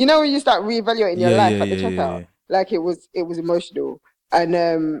 Jesus. You know, when you start reevaluating your Yeah, life yeah, at the yeah, checkout, yeah. like it was emotional.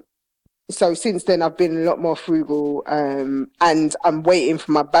 And so since then I've been a lot more frugal. And I'm waiting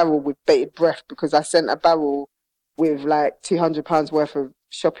for my barrel with bated breath, because I sent a barrel with like £200 worth of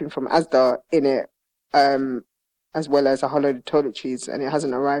shopping from Asda in it. As well as a whole load of toiletries, and it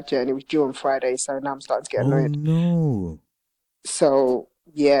hasn't arrived yet, and it was due on Friday, so now I'm starting to get Oh annoyed. no. So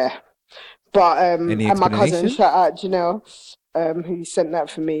yeah. But Any and my cousin, explanation? shout out Janelle, who sent that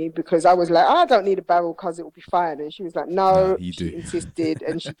for me, because I was like, I don't need a barrel because it will be fine. And she was like, Nah, no, you she do. insisted,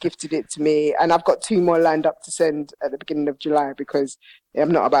 and she gifted it to me. And I've got 2 more lined up to send at the beginning of July, because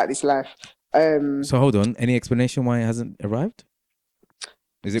I'm not about this life. So hold on. Any explanation why it hasn't arrived?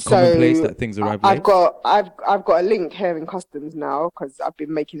 Is it commonplace So that things arrive I've late? got a link here in customs now, because I've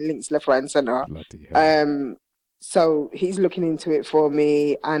been making links left, right, and center. Bloody hell. So he's looking into it for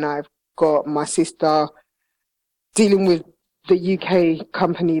me, and I've got my sister dealing with the UK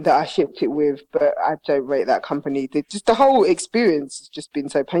company that I shipped it with, but I don't rate that company. Just the whole experience has just been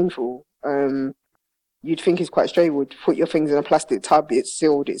so painful. You'd think it's quite straightforward. Put your things in a plastic tub, it's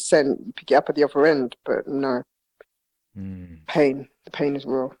sealed, it's sent, you pick it up at the other end, but no, pain. The pain is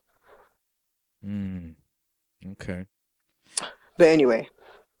real. Okay. But anyway.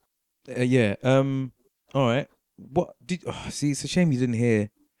 Yeah. All right. What did? Oh, see, it's a shame you didn't hear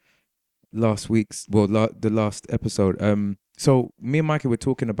last week's. Well, the last episode. So me and Mikey were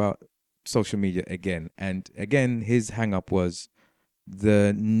talking about social media again, and again, his hang up was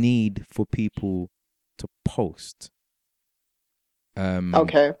the need for people to post.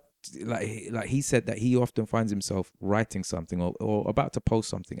 Okay. Like he said that he often finds himself writing something or about to post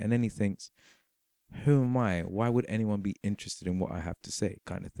something, and then he thinks, "Who am I? Why would anyone be interested in what I have to say?"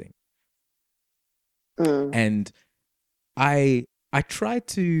 Kind of thing. And I tried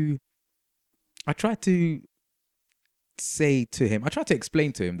to say to him, I tried to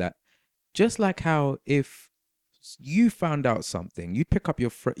explain to him that just like how if you found out something, you pick up your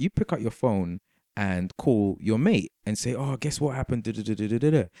phone and call your mate and say, "Oh, guess what happened?"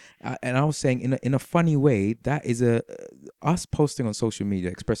 And I was saying in a funny way, that is us posting on social media,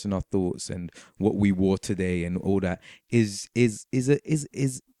 expressing our thoughts and what we wore today and all that is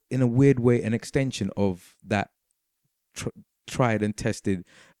in a weird way an extension of that tried and tested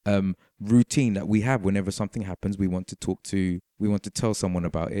routine that we have. Whenever something happens, we want to tell someone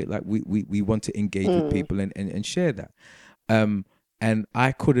about it. Like we want to engage with people and share that. And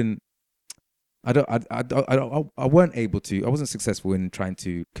I couldn't. I weren't able to. I wasn't successful in trying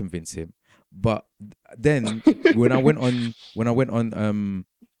to convince him. But then when I went online,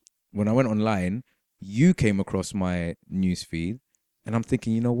 you came across my news feed, and I'm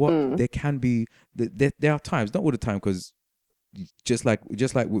thinking, you know what? There can be there are times, not all the time, because just like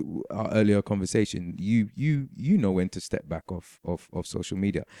our earlier conversation, you know when to step back off social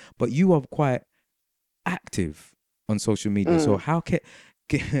media, but you are quite active on social media. So how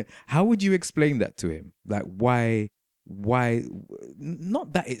would you explain that to him? Like why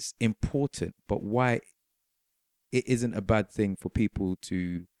not that it's important, but why it isn't a bad thing for people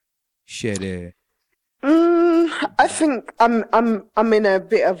to share their I think I'm in a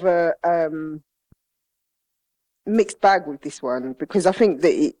bit of a mixed bag with this one, because I think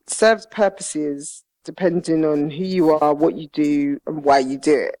that it serves purposes depending on who you are, what you do, and why you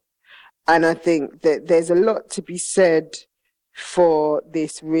do it. And I think that there's a lot to be said for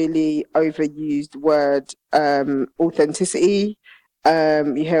this really overused word, authenticity.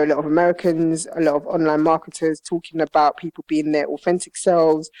 You hear a lot of Americans, a lot of online marketers talking about people being their authentic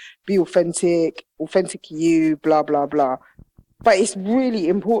selves, be authentic you, blah, blah, blah. But it's really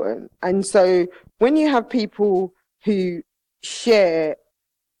important. And so when you have people who share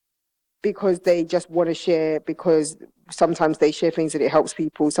because they just want to share, because sometimes they share things that it helps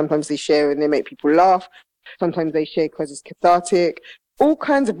people, sometimes they share and they make people laugh, sometimes they share because it's cathartic, all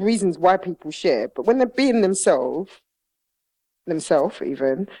kinds of reasons why people share. But when they're being themselves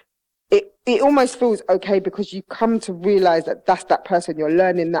even, it almost feels okay, because you come to realize that that's that person. You're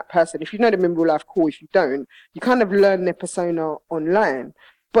learning that person. If you know them in real life, cool. If you don't, you kind of learn their persona online.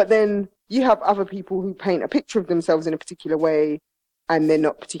 But then you have other people who paint a picture of themselves in a particular way, and they're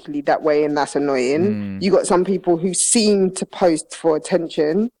not particularly that way, and that's annoying. You got some people who seem to post for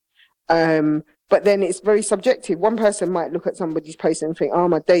attention, but then it's very subjective. One person might look at somebody's post and think, oh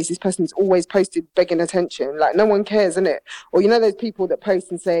my days, this person's always posted begging attention. Like, no one cares, innit? Or, you know, those people that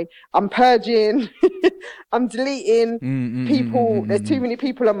post and say, I'm purging, I'm deleting people. There's too many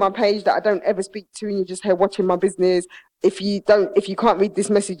people on my page that I don't ever speak to, and you're just here watching my business. If you can't read this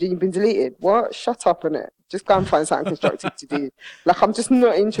message and you've been deleted, what? Shut up, innit? Just go and find something constructive to do. Like, I'm just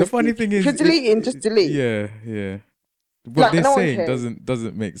not interested. The funny thing is, if you're deleting, just delete. Yeah. What they're saying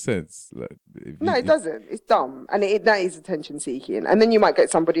doesn't make sense. Like, it doesn't. It's dumb, and that is attention seeking. And then you might get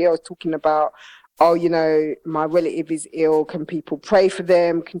somebody else talking about, oh, you know, my relative is ill. Can people pray for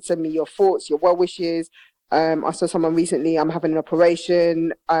them? Can send me your thoughts, your well wishes. I saw someone recently. I'm having an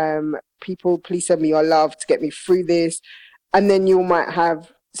operation. People, please send me your love to get me through this. And then you might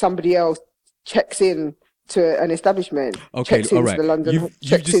have somebody else checks in to an establishment, checks into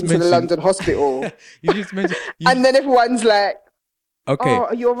the London hospital. You just mentioned, and then everyone's like, okay,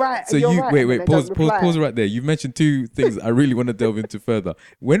 oh, you're right. So wait, pause right there. You've mentioned two things I really want to delve into further.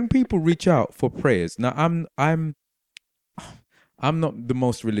 When people reach out for prayers, now I'm not the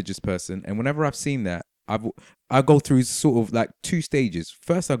most religious person, and whenever I've seen that, I go through sort of like two stages.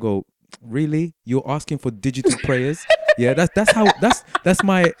 First, I go, really? You're asking for digital prayers? Yeah, that's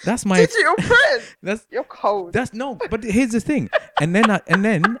my digital prayers. You're cold. But here's the thing. And then I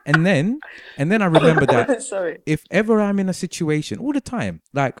remember that sorry. If ever I'm in a situation all the time,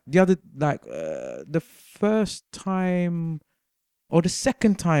 like the first time or the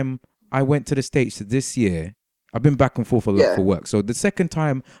second time I went to the States this year, I've been back and forth a lot for work. So the second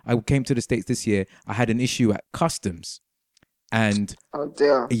time I came to the States this year, I had an issue at customs. And oh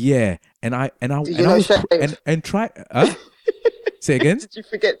dear, yeah, and I try. Say again. Did you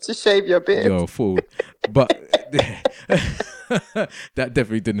forget to shave your beard? Yo, fool. But that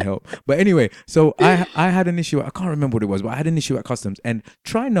definitely didn't help. But anyway, so I had an issue. I can't remember what it was, but I had an issue at customs. And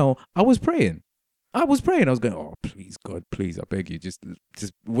I was praying. I was going, oh, please, God, please, I beg you, just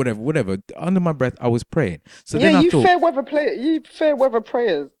whatever. Under my breath, I was praying. So yeah, then I you thought, fair weather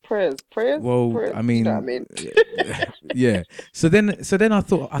prayers. Well, prayers. I mean, you know what I mean? Yeah. So then I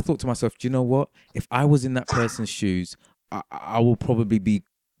thought to myself, do you know what? If I was in that person's shoes, I will probably be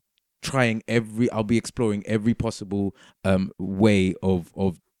I'll be exploring every possible way of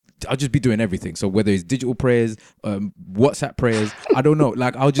I'll just be doing everything. So whether it's digital prayers, WhatsApp prayers, I don't know.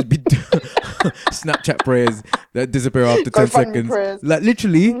 Like, I'll just be Snapchat prayers that disappear after 10 seconds. Prayers. Like,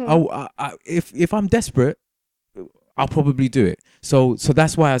 literally, if I'm desperate, I'll probably do it. So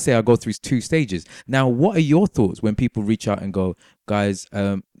that's why I say I go through two stages. Now, what are your thoughts when people reach out and go, guys,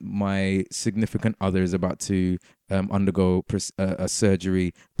 my significant other is about to undergo a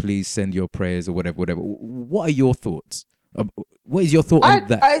surgery. Please send your prayers or whatever. What are your thoughts? What is your thought on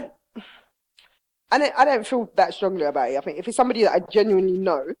that? I don't feel that strongly about it. I think if it's somebody that I genuinely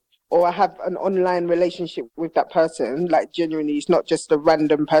know, or I have an online relationship with that person, like genuinely, it's not just a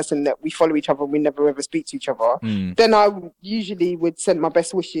random person that we follow each other and we never ever speak to each other, then I usually would send my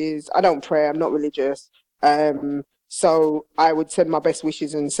best wishes. I don't pray, I'm not religious. So I would send my best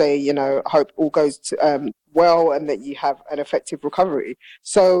wishes and say, you know, hope all goes well and that you have an effective recovery.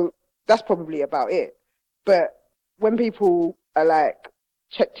 So that's probably about it. But when people are like,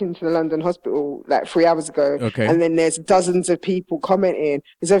 checked into the London hospital like 3 hours ago, and then there's dozens of people commenting,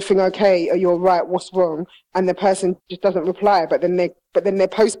 is everything okay? Are you all right? What's wrong? And the person just doesn't reply, but then they're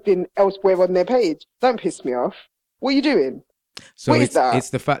posting elsewhere on their page. Don't piss me off. What are you doing? So it's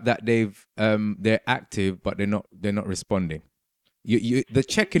the fact that they're active, but they're not responding. The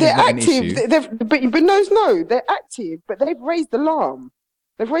checking is not an issue. But no, they're active, but they've raised alarm.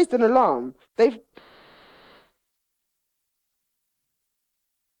 They've raised an alarm.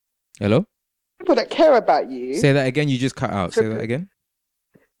 Hello? People that care about you. Say that again. You just cut out. Say that again.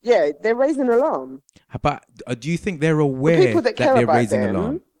 Yeah, they're raising an alarm. But do you think they're aware that they're raising an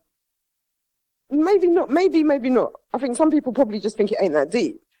alarm? Maybe not. Maybe not. I think some people probably just think it ain't that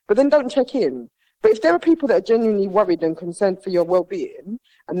deep, but then don't check in. But if there are people that are genuinely worried and concerned for your well-being,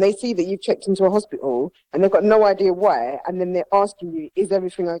 and they see that you've checked into a hospital and they've got no idea why, and then they're asking you, is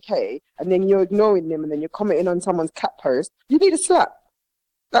everything okay? And then you're ignoring them, and then you're commenting on someone's cat post, you need a slap.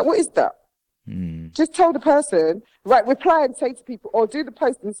 Like, what is that? Just tell the person, right, reply and say to people, or do the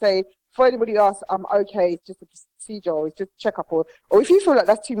post and say, for anybody else, I'm okay, it's just a procedure, or it's just a checkup, or if you feel like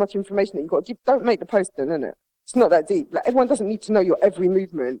that's too much information that you've got to give, don't make the post then, innit? It's not that deep. Like, everyone doesn't need to know your every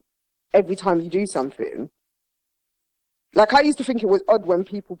movement every time you do something. Like, I used to think it was odd when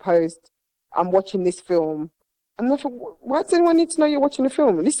people post, I'm watching this film, and I thought, why does anyone need to know you're watching a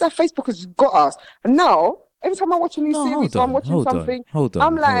film? And this is how Facebook has got us. And now, Every time I watch a new No, series hold or I'm on, watching hold on, something, hold on,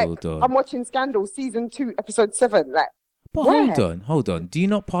 I'm like, hold on. I'm watching Scandal season 2, episode 7. Like, But where? hold on. Do you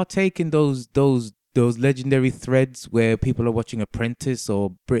not partake in those legendary threads where people are watching Apprentice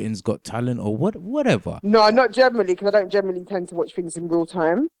or Britain's Got Talent or whatever? No, not generally, because I don't generally tend to watch things in real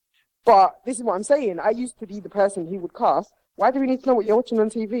time. But this is what I'm saying. I used to be the person who would cast. Why do we need to know what you're watching on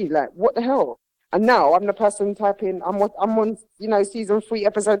TV? Like, what the hell? And now I'm the person typing, I'm on, season 3,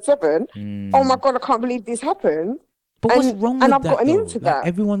 episode 7. Oh my God, I can't believe this happened. But what's wrong And with I've that gotten though? into Like that.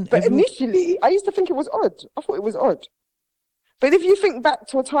 everyone, But initially, I used to think it was odd. I thought it was odd. But if you think back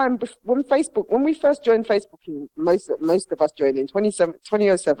to a time when we first joined Facebook, most of us joined in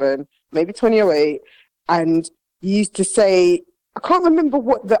 2007, maybe 2008, and you used to say, I can't remember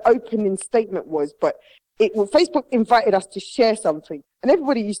what the opening statement was, but Facebook invited us to share something, and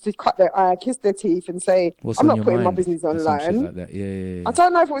everybody used to cut their eye, kiss their teeth, and say, what's "I'm on not your putting my mind? business Or some shit online." like that. Yeah. I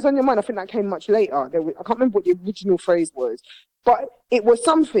don't know if it was on your mind. I think that came much later. I can't remember what the original phrase was, but it was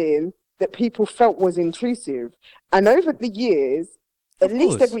something that people felt was intrusive. And over the years, at Of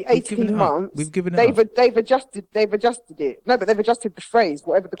least course, every we've given 18 it up. months, We've given it they've up. they've adjusted it. No, but they've adjusted the phrase,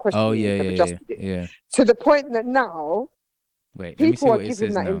 whatever the question Oh is, yeah, they've yeah, adjusted it yeah. to the point that now Wait, let me see people are what it giving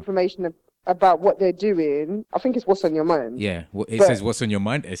says that now. information about what they're doing. I think it's what's on your mind. Yeah, well, it But says what's on your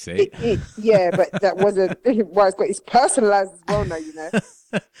mind essay. yeah, but that wasn't. Well, it's personalized as well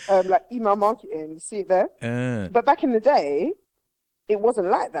now, like email marketing. You see it there? But back in the day, it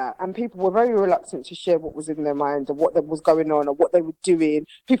wasn't like that, and people were very reluctant to share what was in their mind and what was going on or what they were doing.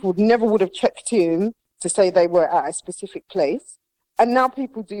 People would have checked in to say they were at a specific place, and now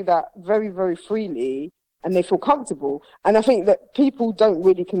people do that very, very freely, and they feel comfortable. And I think that people don't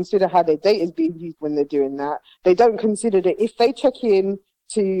really consider how their data is being used when they're doing that. They don't consider that if they check in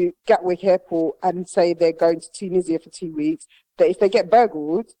to Gatwick Airport and say they're going to Tunisia for 2 weeks, that if they get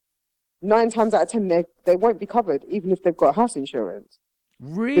burgled, 9 times out of 10 they won't be covered, even if they've got house insurance.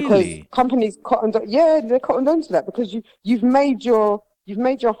 Because Really? companies cottoned on, they're cottoned onto that because you've made your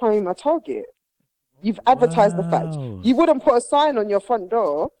home a target. You've advertised the fact. Wow. You wouldn't put a sign on your front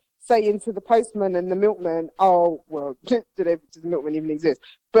door saying to the postman and the milkman, "Oh, well, does the milkman even exist?"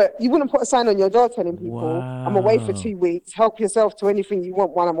 But you wouldn't put a sign on your door telling people, "I'm away for Wow. 2 weeks. Help yourself to anything you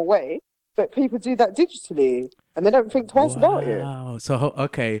want while I'm away." But people do that digitally, and they don't think twice about it. Wow. So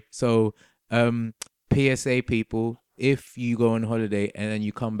okay. So PSA people, if you go on holiday and then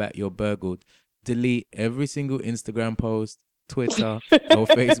you come back, you're burgled, delete every single Instagram post, Twitter, or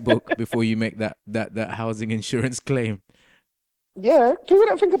Facebook before you make that housing insurance claim. Yeah, people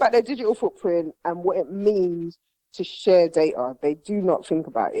don't think about their digital footprint and what it means to share data. They do not think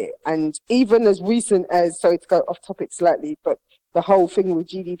about it. And even as recent as, sorry to go off topic slightly, but the whole thing with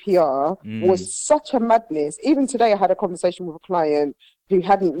GDPR was such a madness. Even today, I had a conversation with a client who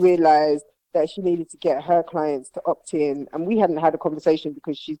hadn't realized that she needed to get her clients to opt in. And we hadn't had a conversation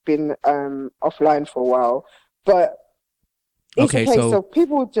because she's been offline for a while. But it's Okay, a case so of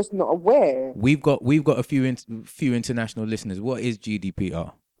people are just not aware. we've got a few international listeners. What is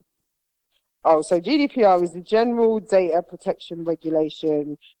GDPR? Oh, so GDPR is the General Data Protection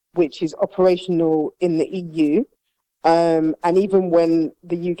Regulation, which is operational in the EU. And even when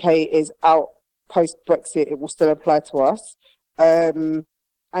the UK is out post-Brexit, it will still apply to us. And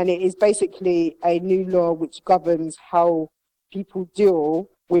it is basically a new law which governs how people deal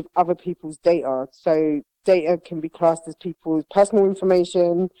with other people's data. So data can be classed as people's personal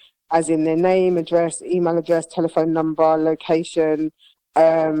information, as in their name, address, email address, telephone number, location,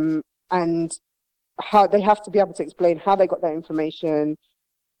 and how they have to be able to explain how they got that information,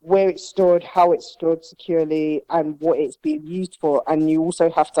 where it's stored, how it's stored securely, and what it's being used for. And you also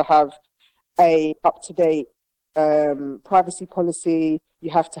have to have a up-to-date privacy policy.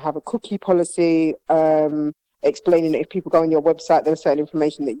 You have to have a cookie policy, explaining that if people go on your website, there's certain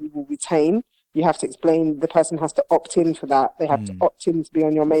information that you will retain. You have to explain the person has to opt in for that. They have to opt in to be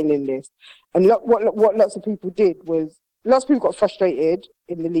on your mailing list. And what lots of people did was, lots of people got frustrated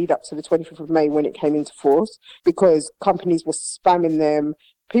in the lead up to the 25th of May when it came into force because companies were spamming them.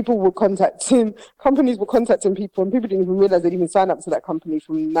 Companies were contacting people, and people didn't even realize they'd even sign up to that company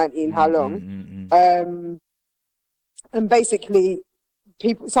from 19 how long. And basically,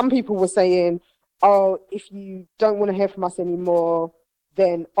 some people were saying, "Oh, if you don't want to hear from us anymore,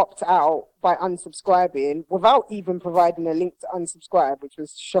 then opt out by unsubscribing," without even providing a link to unsubscribe, which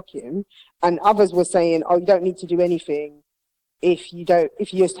was shocking. And others were saying, "Oh, you don't need to do anything. If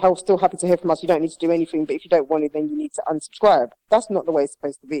you're still happy to hear from us, you don't need to do anything. But if you don't want it, then you need to unsubscribe." That's not the way it's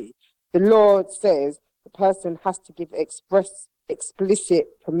supposed to be. The law says the person has to give explicit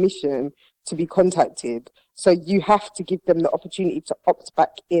permission to be contacted. So you have to give them the opportunity to opt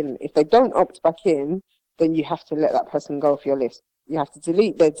back in. If they don't opt back in, then you have to let that person go off your list. You have to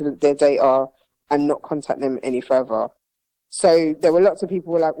delete their data and not contact them any further. So there were lots of people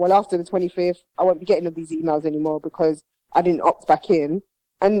who were like, well, after the 25th, I won't be getting all these emails anymore because I didn't opt back in.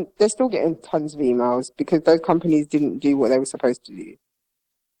 And they're still getting tons of emails because those companies didn't do what they were supposed to do.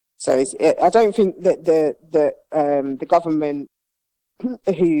 So I don't think that the government,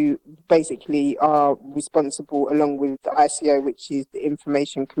 who basically are responsible along with the ICO, which is the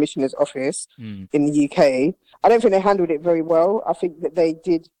Information Commissioner's Office in the UK, I don't think they handled it very well. I think that they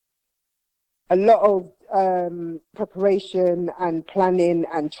did a lot of preparation and planning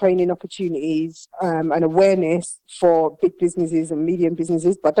and training opportunities and awareness for big businesses and medium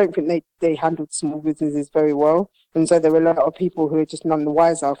businesses, but I don't think they handled small businesses very well. And so there were a lot of people who are just none the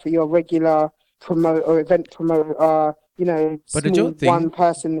wiser. For your regular promoter or event promoter, you know, but small one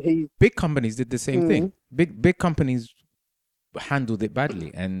person who... Big companies did the same thing. Big companies handled it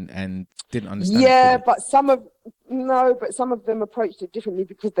badly and didn't understand. Yeah, but some of them approached it differently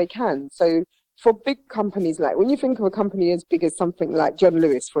because they can. So for big companies, like when you think of a company as big as something like John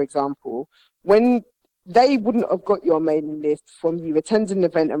Lewis, for example, when they wouldn't have got your mailing list from you attending an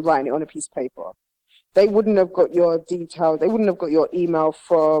event and writing it on a piece of paper. They wouldn't have got your details. They wouldn't have got your email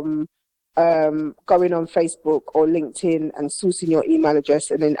from going on Facebook or LinkedIn and sourcing your email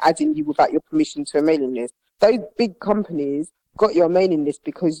address and then adding you without your permission to a mailing list. Those big companies got your mailing list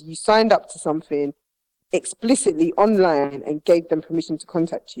because you signed up to something explicitly online and gave them permission to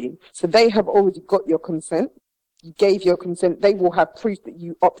contact you. So they have already got your consent. You gave your consent. They will have proof that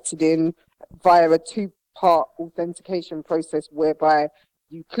you opted in via a two-part authentication process whereby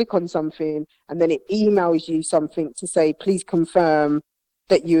you click on something and then it emails you something to say, please confirm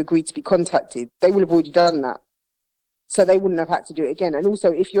that you agreed to be contacted. They will have already done that. So they wouldn't have had to do it again. And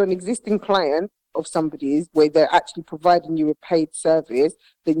also, if you're an existing client of somebody's where they're actually providing you a paid service,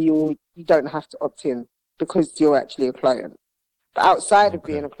 then you don't have to opt in because you're actually a client. But outside of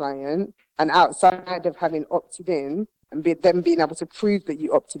being a client and outside of having opted in and them being able to prove that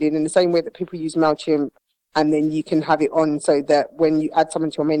you opted in the same way that people use MailChimp, and then you can have it on so that when you add someone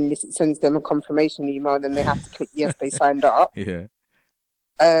to your mailing list, it sends them a confirmation email, and then they have to click yes, they signed up. Yeah.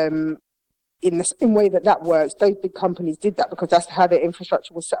 In the same way that works, those big companies did that because that's how their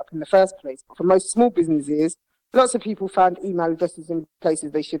infrastructure was set up in the first place. But for most small businesses, lots of people found email addresses in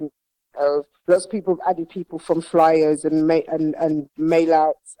places they shouldn't have. Lots of people have added people from flyers and mail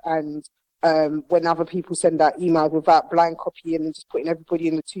outs, and when other people send out emails without blind copying and just putting everybody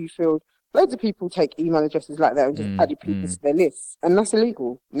in the to field, loads of people take email addresses like that and just add people to their lists, and that's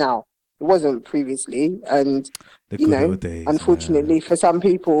illegal now. It wasn't previously, and you know, days, unfortunately for some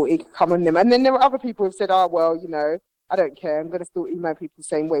people, it could come on them. And then there were other people who said, "Oh well, you know, I don't care. I'm going to still email people the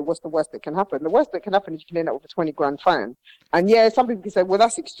same way. What's the worst that can happen? The worst that can happen is you can end up with a 20 grand fine." And yeah, some people can say, "Well,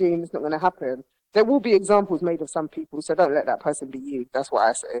 that's extreme. It's not going to happen." There will be examples made of some people, so don't let that person be you. That's what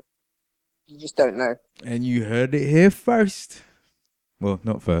I say. You just don't know. And you heard it here first. Well,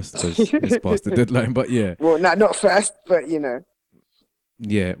 not first because it's past the deadline, but yeah. Well, not first, but you know.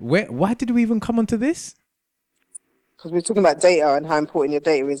 Yeah. Why did we even come onto this? Because we're talking about data and how important your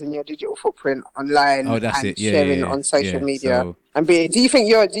data is and your digital footprint online and sharing on social media. So... And do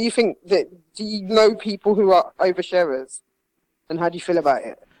you know people who are oversharers? And how do you feel about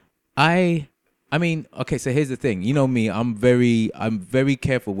it? I mean, okay, so here's the thing. You know me, I'm very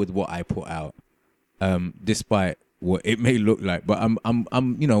careful with what I put out. Despite what it may look like, but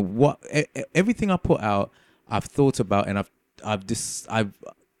I'm you know what, everything I put out, I've thought about, and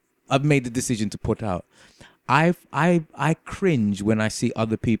I've made the decision to put out. I cringe when I see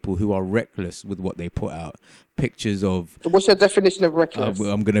other people who are reckless with what they put out. Pictures of... What's your definition of reckless?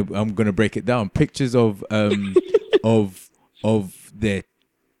 I'm gonna break it down. Pictures of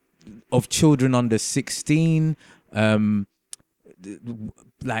of children under 16,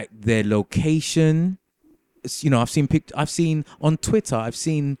 like their location. You know, I've seen on Twitter, I've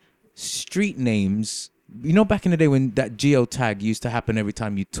seen street names. You know, back in the day when that geotag used to happen every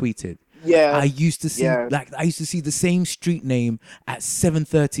time you tweeted. Yeah. I used to see the same street name at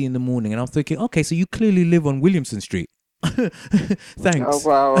 7:30 in the morning, and I was thinking, okay, so you clearly live on Williamson Street. Thanks. Oh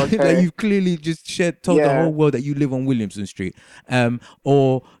wow, okay. That you've clearly just told the whole world that you live on Williamson Street.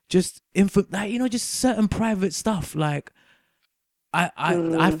 Or just just certain private stuff. Like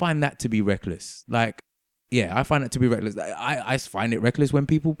I find that to be reckless. Like, yeah, I find it to be reckless. I find it reckless when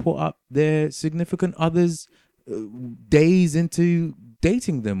people put up their significant others days into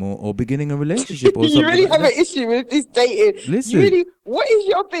dating them or beginning a relationship or something. You really have an issue with this dating. Listen. What is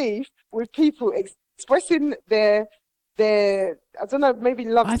your beef with people expressing their I don't know, maybe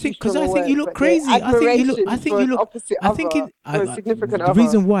love. I think because I think you look crazy. I think you look. Opposite I think other, for a significant the other.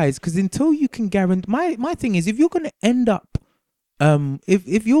 reason why is because until you can guarantee. My thing is if you're gonna end up,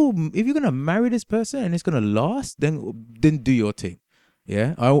 if you're gonna marry this person and it's gonna last, then do your thing.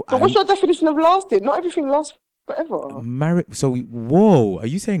 Yeah. So what's your definition of lasting? Not everything lasts forever. Marriage. So whoa, are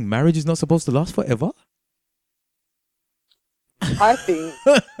you saying marriage is not supposed to last forever? I think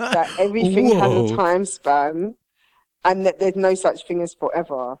that everything has a time span, and that there's no such thing as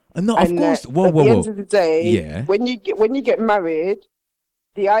forever. No, and of course. At the end of the day, yeah. when you get married,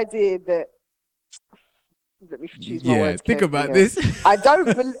 the idea that let me choose my words. Think about this. I don't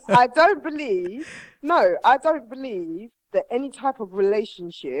believe that any type of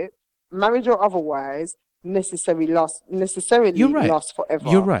relationship, marriage or otherwise, necessarily lasts forever.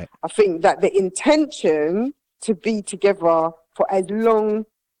 You're right. I think that the intention to be together for as long,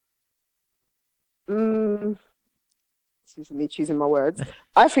 excuse me, choosing my words.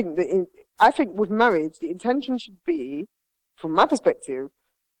 I think with marriage, the intention should be, from my perspective,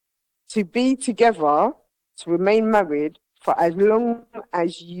 to be together, to remain married for as long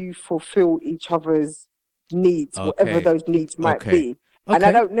as you fulfill each other's needs, whatever those needs might be. And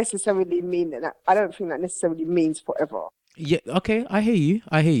I don't necessarily mean that. I don't think that necessarily means forever. Yeah. Okay. I hear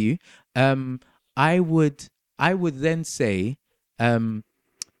you. I would then say,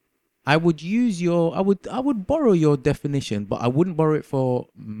 I would borrow your definition, but I wouldn't borrow it for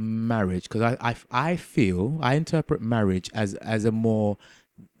marriage because I interpret marriage as a more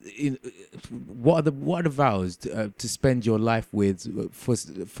what are the vows to spend your life with for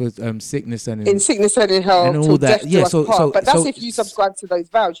sickness and in sickness and in health and all that. Yeah, but that's if you subscribe to those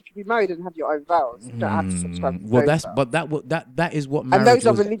vows. You can be married and have your own vows. You don't have to subscribe to those vows. That is what marriage. And those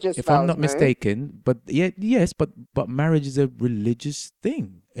are was, religious if vows, I'm not mistaken. But yes, but marriage is a religious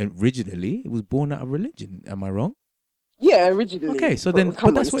thing. And originally, it was born out of religion. Am I wrong? Yeah, originally. Okay, so then,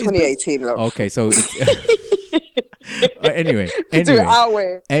 but that's what 2018. Love. Okay, so. Anyway, do it our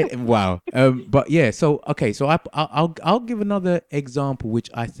way. Wow. But yeah. So okay. So I'll give another example, which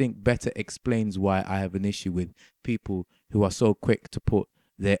I think better explains why I have an issue with people who are so quick to put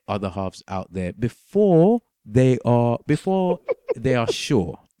their other halves out there before they are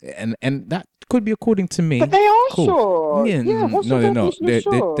sure, and that could be according to me. But they are sure. Yeah. No, they're not.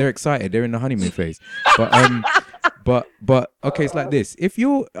 They're excited. They're in the honeymoon phase. But but okay, it's like this. If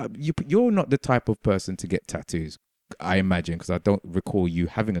you're not the type of person to get tattoos, I imagine, because I don't recall you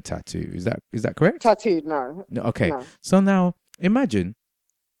having a tattoo. Is that correct? Tattooed, no. Okay. No. So now imagine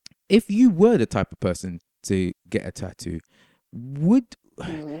if you were the type of person to get a tattoo,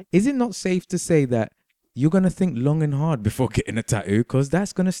 is it not safe to say that you're going to think long and hard before getting a tattoo, because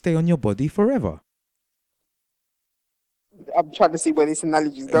that's going to stay on your body forever? I'm trying to see where this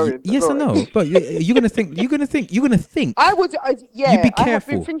analogy is going. Yes or no? But you're gonna think. I would. Yeah. You be careful. I have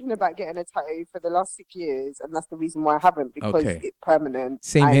been thinking about getting a tattoo for the last 6 years, and that's the reason why I haven't, because it's permanent.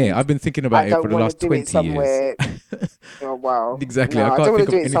 Same here. I've been thinking about it for the last 20 years. Oh wow. Exactly. No, I can't think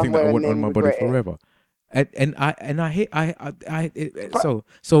of anything that I want and on my body forever.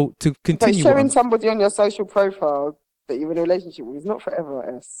 So to continue. But showing somebody on your social profile that you're in a relationship with is not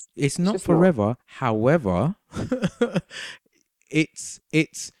forever. It's not forever. Not. However, it's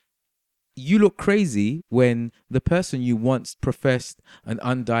you look crazy when the person you once professed an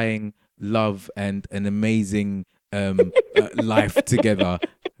undying love and an amazing life together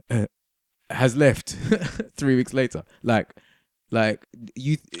has left 3 weeks later. Like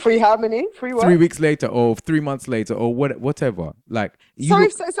you. Free how many? Free what? 3 weeks later, or 3 months later, or whatever. Like So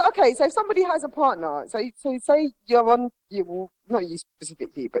if somebody has a partner, so say you're on, not you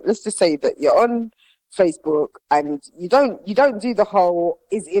specifically, but let's just say that you're on Facebook and you don't do the whole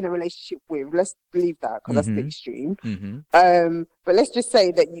is in a relationship with. Let's believe that, because that's the extreme. But let's just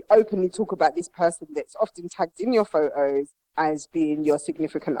say that you openly talk about this person that's often tagged in your photos as being your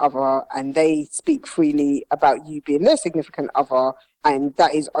significant other, and they speak freely about you being their significant other, and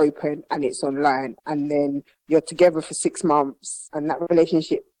that is open and it's online, and then you're together for 6 months and that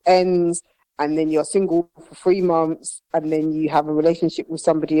relationship ends, and then you're single for 3 months, and then you have a relationship with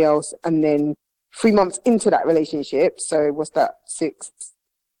somebody else, and then 3 months into that relationship, so what's that,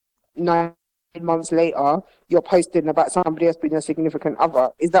 9 months later, you're posting about somebody else being your significant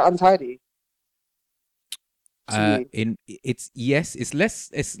other. Is that untidy? It's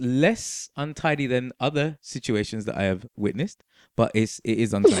less untidy than other situations that I have witnessed, but it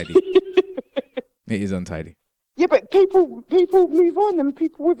is untidy. It is untidy. Yeah, but people move on and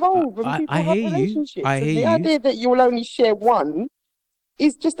people evolve and people have relationships. I hear the you. idea that you'll only share one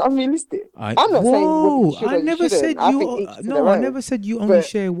is just unrealistic. I, I'm not saying women should I or you never shouldn't. said I you. think each to No, their I own. never said you only But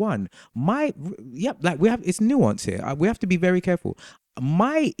share one. Yeah, like we have. It's nuance here. We have to be very careful.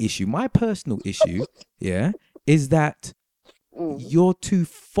 My issue, my personal issue, yeah, is that you're too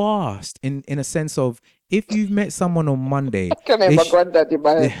fast in a sense of if you've met someone on Monday, I can have my granddad in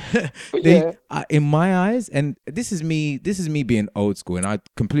my head. But they in my eyes, and this is me being old school, and I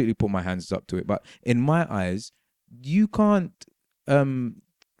completely put my hands up to it. But in my eyes, you can't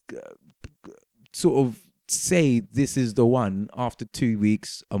sort of say this is the one after 2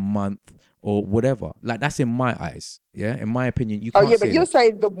 weeks, a month, or whatever. Like that's in my eyes. Yeah, in my opinion, you can't. Oh yeah, say but you're that.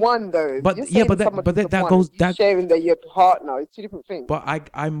 saying the one though. But you're yeah, saying that goes that. sharing that your partner. It's two different things. But I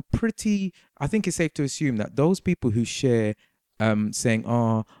think it's safe to assume that those people who share, saying,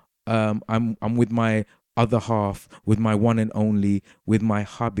 "Oh, I'm with my other half, with my one and only, with my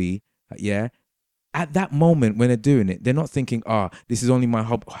hubby," yeah. At that moment when they're doing it, they're not thinking, this is only my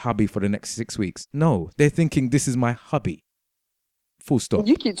hubby for the next 6 weeks. No, they're thinking this is my hubby. Full stop.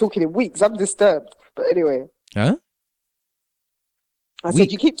 You keep talking in weeks. I'm disturbed. But anyway. Huh? I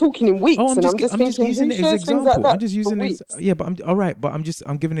said you keep talking in weeks, I'm and just, I'm just I'm thinking, just using who it as shares things example. like that I'm just using for it. weeks? Yeah, but I'm all right. But I'm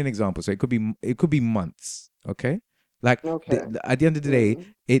giving an example. So it could be months. Okay. Like at the end of the day,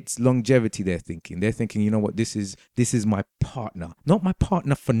 it's longevity. They're thinking, you know what? This is my partner, not my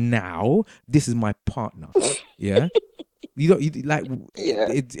partner for now. This is my partner. Yeah. I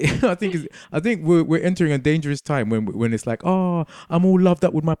think we're entering a dangerous time when it's like, I'm all loved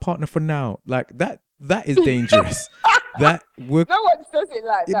up with my partner for now. Like that is dangerous. That we're no one says it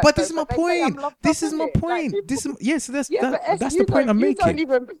like that. But this is my point. This is my point. This is yes. That's the point I'm making.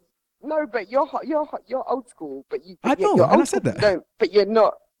 No, but you're old school. But you. I know, and I said that. But you're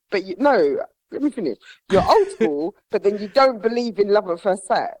not. But you no. Let me finish. You're old school, but then you don't believe in love at first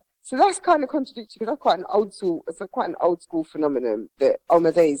sight. So that's kind of contradictory because that's quite an old school. It's quite an old school phenomenon that on my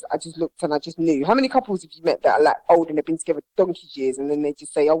days I just looked and I just knew. How many couples have you met that are like old and they've been together donkey's years and then they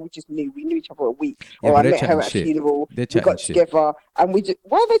just say, we just knew. We knew each other a week. Yeah, or I met her at a funeral. We got together and we just.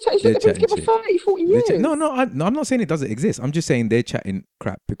 Why are they chatting shit? They've been together 30, 40 years. No, I'm not saying it doesn't exist. I'm just saying they're chatting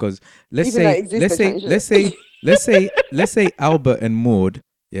crap because let's say Albert and Maud.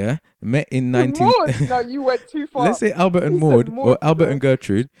 Yeah, met in 19. No, you went too far. Let's say Albert and Maud or Albert and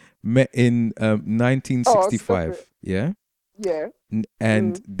Gertrude met in 1965. Yeah.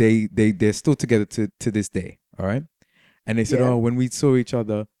 And they're still together to this day. All right. And they said, when we saw each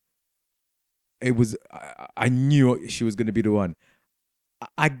other, it was I knew she was going to be the one.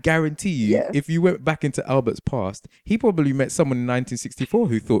 I guarantee you, if you went back into Albert's past, he probably met someone in 1964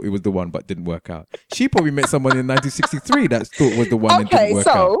 who thought it was the one but didn't work out. She probably met someone in 1963 that thought was the one and didn't work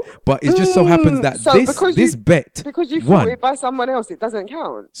out. But it just so happens that this bet because you thought it by someone else, it doesn't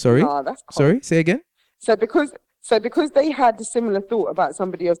count. Sorry, sorry, say again. So because they had a similar thought about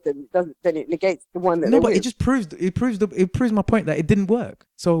somebody else, then it negates the one that. No, but it just proves my point that it didn't work.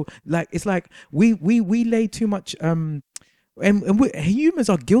 So like it's like we lay too much and humans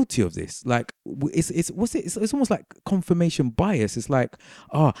are guilty of this. Like it's almost like confirmation bias. It's like,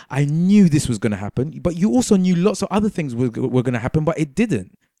 I knew this was going to happen, but you also knew lots of other things were going to happen, but it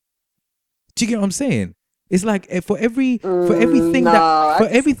didn't. Do you get what I'm saying? It's like for everything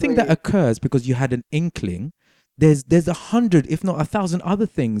that occurs because you had an inkling, there's 100, if not 1,000 other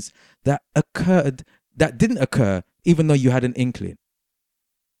things that occurred that didn't occur, even though you had an inkling.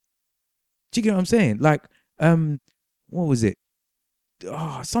 Do you get what I'm saying? Like, what was it?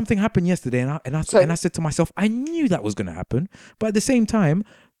 Something happened yesterday, and I said to myself, I knew that was going to happen. But at the same time,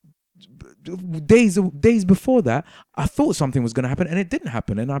 days before that, I thought something was going to happen, and it didn't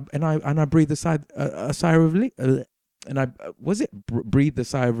happen. And I breathed a sigh of relief. Breathed a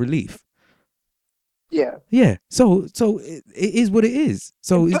sigh of relief. Yeah. Yeah. So it is what it is.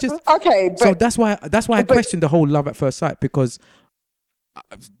 So it's just okay. But, so that's why I questioned the whole love at first sight, because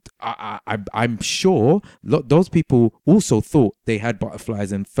I'm sure those people also thought they had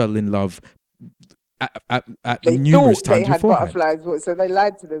butterflies and fell in love at numerous times they before. Had butterflies, so they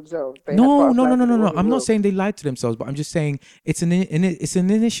lied to themselves. No. I'm not saying they lied to themselves, but I'm just saying it's an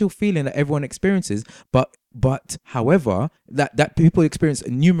initial feeling that everyone experiences. But however, that people experience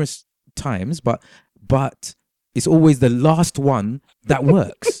numerous times, but it's always the last one that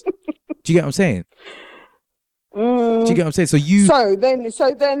works. Do you get what I'm saying? Do you get what I'm saying?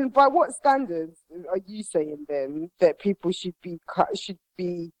 So then, by what standards are you saying then that people should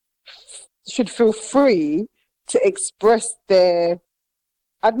feel free to express their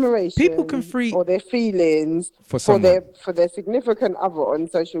admiration or their feelings for their significant other on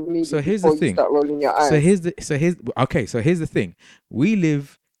social media? So here's the thing. You start rolling your eyes. So here's the thing. We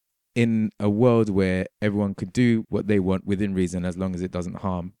live in a world where everyone could do what they want within reason, as long as it doesn't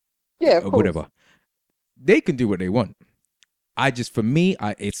harm, Yeah, of course. whatever, they can do what they want. For me,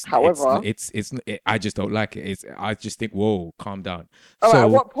 However, I just don't like it. I just think, whoa, calm down. all right, So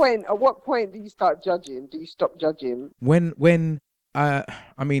at what point do you start judging? Do you stop judging? when I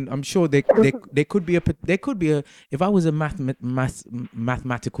mean, I'm sure there could be a if I was a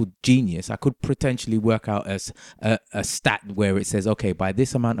mathematical genius, I could potentially work out as a stat where it says, okay, by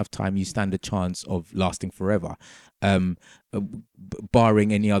this amount of time you stand a chance of lasting forever,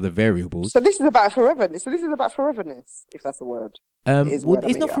 barring any other variables. So this is about foreverness. If that's a word. Well,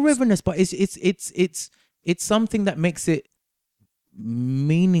 it's not foreverness, but it's something that makes it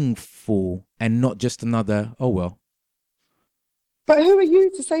meaningful and not just another, oh well. But who are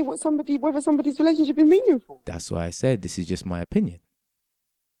you to say whether somebody's relationship is meaningful? That's why I said this is just my opinion.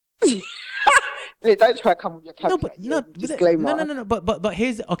 Don't try to come with your disclaimer. No. But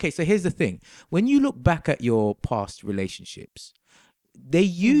here's the thing. When you look back at your past relationships, they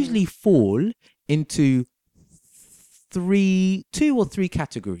usually fall into two or three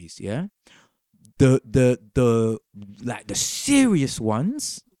categories. Yeah, the like the serious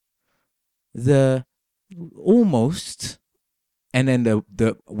ones, the almost. And then the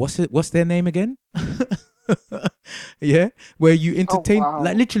what's their name again? Yeah, where you entertain,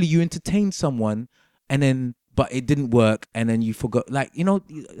 like literally you entertain someone, and then but it didn't work, and then you forgot. Like, you know,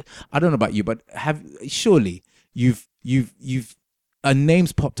 I don't know about you, but surely you've a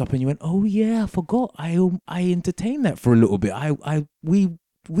name's popped up, and you went, oh yeah, I forgot. I entertained that for a little bit. We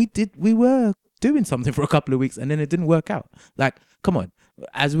were doing something for a couple of weeks, and then it didn't work out. Like, come on,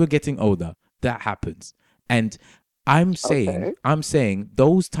 as we're getting older, that happens, and I'm saying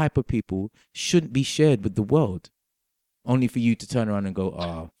those type of people shouldn't be shared with the world, only for you to turn around and go,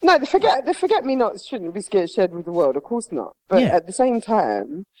 oh. No, the forget-me-nots shouldn't be shared with the world, of course not. But at the same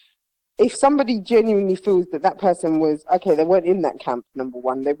time, if somebody genuinely feels that person was, okay, they weren't in that camp, number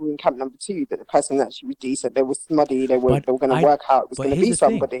one, they were in camp number two, that the person actually was decent, they were smutty, they were going to work out, it was going to be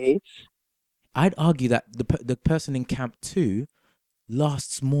somebody. I'd argue that the person in camp two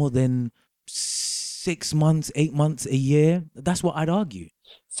lasts more than 6 months, 8 months, a year. That's what I'd argue.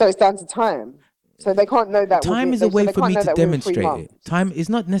 So it's down to time. So they can't know that. Time is a way for me to demonstrate it. Time is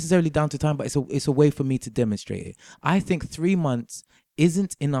not necessarily down to time, but it's a way for me to demonstrate it. I think 3 months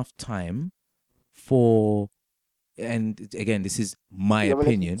isn't enough time for, and again, this is my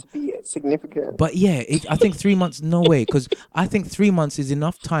opinion. To be significant. But yeah, I think 3 months, no way, because I think 3 months is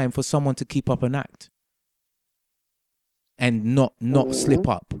enough time for someone to keep up an act and not slip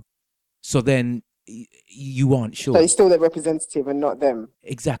up. So then you aren't sure. So it's still their representative and not them.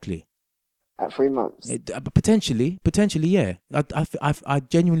 Exactly. At 3 months. Potentially, yeah. I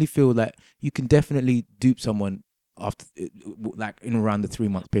genuinely feel that you can definitely dupe someone after, like, in around the 3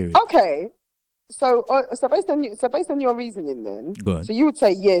 month period. Okay. So based on your reasoning, then, go on. So you would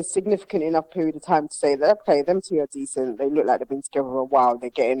say, yes, significant enough period of time to say that, okay, them two are decent. They look like they've been together a while. They're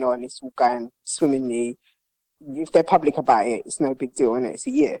getting on. It's all going swimmingly. If they're public about it, it's no big deal, innit? It's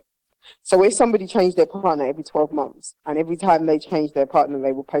a year. So if somebody changed their partner every 12 months, and every time they changed their partner,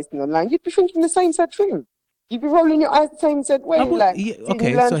 they were posting online, you'd be thinking the same sad thing. You'd be rolling your eyes the same said way.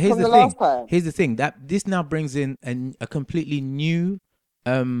 Okay, so here's the thing. Here's the thing. That this now brings in a completely new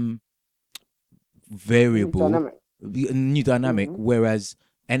variable, new dynamic. Whereas,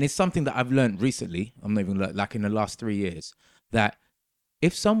 and it's something that I've learned recently. I'm not even like in the last 3 years, that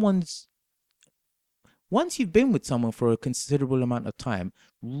if once you've been with someone for a considerable amount of time,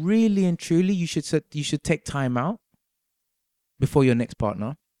 really and truly, you should take time out before your next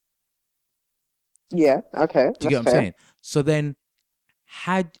partner. Yeah. Okay. Do you get what I'm saying? So then,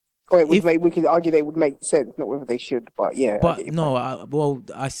 we could argue they would make sense, not whether they should, but yeah. But no,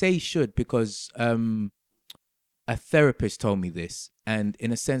 I say should because a therapist told me this, and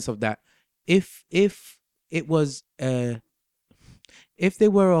in a sense of that, if it was if they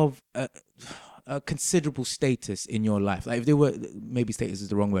were of a considerable status in your life, like if they were, maybe status is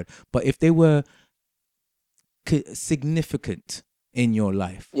the wrong word, but if they were significant in your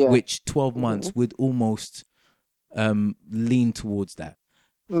life, which 12 months would almost lean towards that,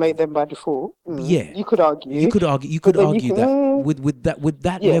 make them by default. Yeah, you could argue that with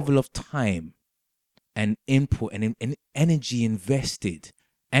that level of time and input and energy invested,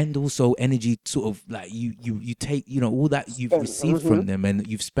 and also energy sort of like you take, you know, all that you've received from them and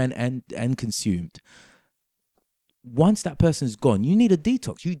you've spent and consumed. Once that person's gone, you need a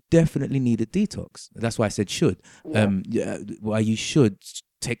detox. You definitely need a detox. That's why I said should. Why you should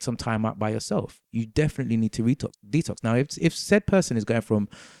take some time out by yourself. You definitely need to detox. Now, if said person is going from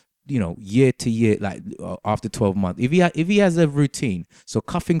year to year, like after 12 months, if he has a routine, so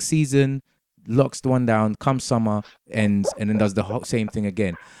cuffing season, locks the one down, comes summer, ends, and then does the whole same thing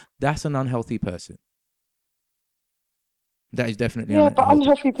again, that's an unhealthy person. That is definitely Yeah, but unhealthy.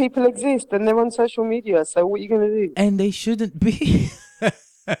 unhealthy people exist and they're on social media. So what are you going to do? And they shouldn't be.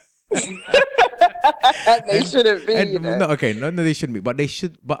 They shouldn't be, No, okay, no, they shouldn't be, but they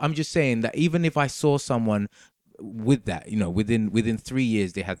should. But I'm just saying that even if I saw someone with that, within 3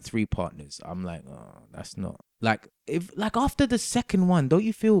 years they had 3 partners, I'm like, oh, that's not like, if like after the second one, don't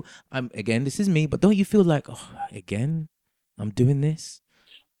you feel, again, this is me, but don't you feel like, oh, again, I'm doing this?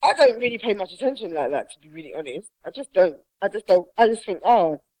 I don't really pay much attention like that, to be really honest. I just don't. I just think,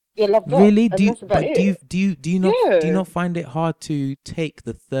 oh, you're loved up, Really? and that's about it. Do you not Yeah. find it hard to take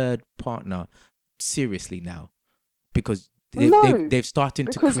the third partner seriously now, because No, they've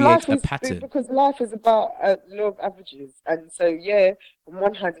started to because create a pattern? life is about a law of averages, and so yeah, on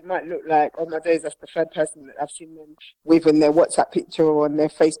one hand it might look like, oh my days, that's the third person that I've seen them with in their WhatsApp picture or on their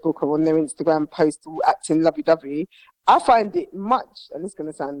Facebook or on their Instagram post, all acting lovey-dovey. I find it much, and it's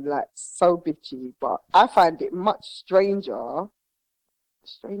gonna sound like so bitchy, but I find it much stranger,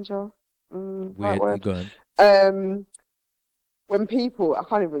 right Weird, you word. go on. When people, I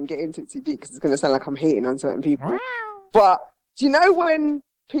can't even get into it too deep because it's gonna sound like I'm hating on certain people. But do you know when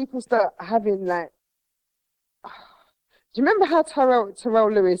people start having like, do you remember how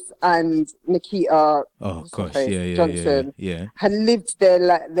Terrell Lewis and Nikita, Oh what's her gosh, face, yeah, Johnson yeah. had lived their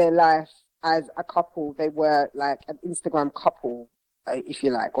life as a couple? They were like an Instagram couple, if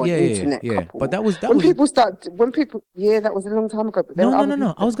you like, or an internet Yeah. couple. But that was Yeah, that was a long time ago. But there no, were no, other no, no.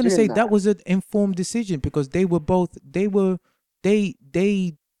 people I that was were gonna say doing that that. was an informed decision, because they were both they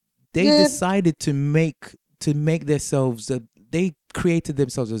Yeah, decided to make themselves they created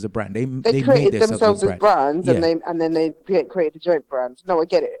themselves as a brand. they They made created themselves as a themselves as brand. brands, Yeah, and then they created a joint brand. No, I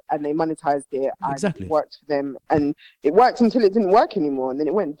get it, and they monetized it, and it exactly. worked for them, and it worked until it didn't work anymore, and then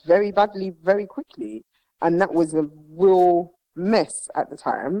it went very badly very quickly, and that was a real mess at the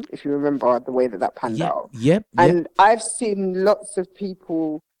time, if you remember the way that panned Yeah, out. yep. And I've seen lots of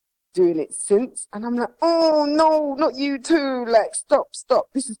people doing it since, and I'm like, oh no, not you too! Like, stop!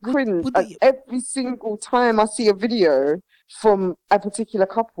 This is cringe. Would And the, every single time I see a video from a particular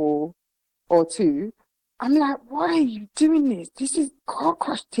couple or two, I'm like, why are you doing this? This is car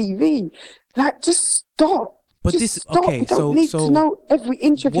crash TV. Like, just stop. but Just this stop. okay. You don't need to So know every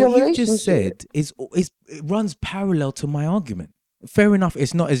inch of what your you've just relationship. said is it runs parallel to my argument. Fair enough,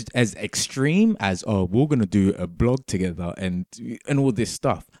 it's not as extreme as, oh, we're gonna do a blog together and all this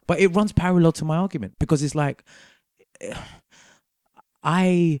stuff, but it runs parallel to my argument, because it's like,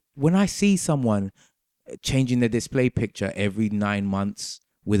 when I see someone changing their display picture every 9 months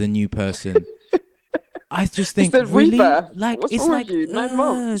with a new person, I just It's think, the really, rebirth. like, What's it's wrong with like, you? 9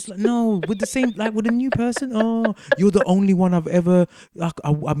 months. it's like, no, with the same, like, with a new person. Oh, you're the only one I've ever.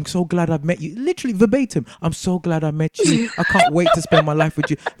 I'm so glad I've met you. Literally verbatim. I'm so glad I met you. I can't wait to spend my life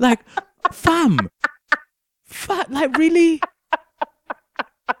with you. Like, fam, like, really,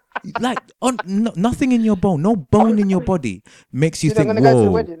 like, nothing in your bone, no bone in your body makes you You're not think, gonna go to the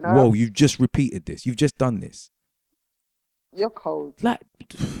whoa, wedding, huh? whoa, you've just repeated this. You've just done this. You're cold. Like,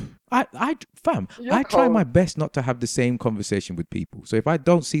 fam, You're I try my cold. best not to have the same conversation with people. So if I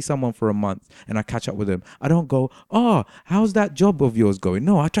don't see someone for a month and I catch up with them, I don't go, oh, how's that job of yours going?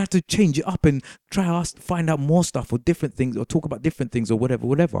 No, I try to change it up and find out more stuff or different things, or talk about different things, or whatever,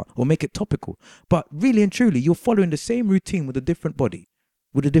 or make it topical. But really and truly, you're following the same routine with a different body,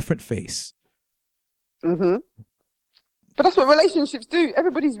 with a different face. Mm-hmm. But that's what relationships do.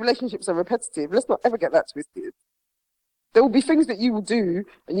 Everybody's relationships are repetitive. Let's not ever get that twisted. There will be things that you will do,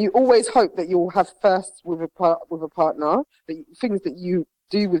 and you always hope that you'll have first with a partner. Things that you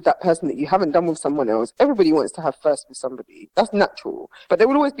do with that person that you haven't done with someone else. Everybody wants to have first with somebody. That's natural. But there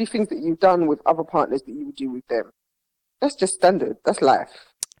will always be things that you've done with other partners that you would do with them. That's just standard. That's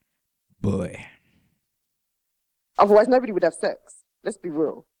life. Boy. Otherwise, nobody would have sex. Let's be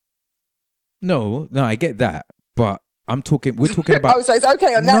real. No, I get that. But we're talking about. Oh, so it's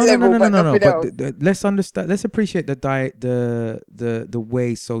okay on that level, but No. nothing else. But let's understand. Let's appreciate the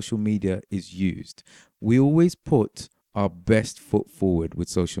way social media is used. We always put our best foot forward with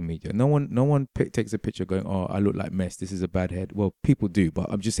social media. No one takes a picture going, "Oh, I look like mess. This is a bad head." Well, people do, but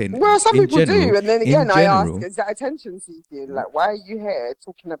I'm just saying. Well, some in people general, do, and then in again, I ask, general, is that attention seeking? Like, why are you here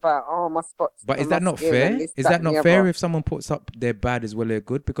talking about, oh, my spots but on is my that not skin and fair? this, Is that, that and the not fair other? if someone puts up their bad as well as their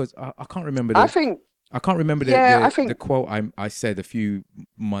good? Because I can't remember I think, I can't remember yeah, I the think, quote I said a few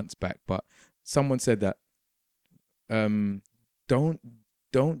months back, but someone said that, don't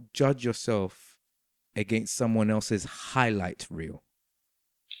judge yourself against someone else's highlight reel.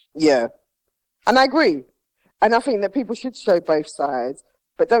 Yeah. And I agree. And I think that people should show both sides,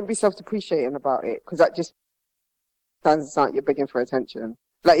 but don't be self-depreciating about it, because that just sounds like you're begging for attention.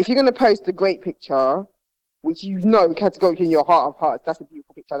 Like, if you're going to post a great picture, which you know categorically in your heart of hearts, that's a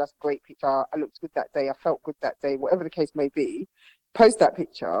beautiful picture, that's a great picture, I looked good that day, I felt good that day, whatever the case may be, post that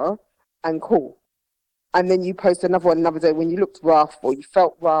picture and cool. And then you post another one another day when you looked rough or you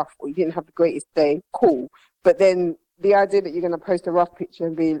felt rough or you didn't have the greatest day, cool. But then the idea that you're going to post a rough picture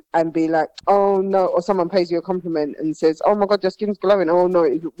and be like, oh no, or someone pays you a compliment and says, oh my God, your skin's glowing. Oh no,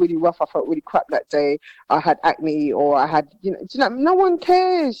 it looked really rough. I felt really crap that day. I had acne, or I had, no one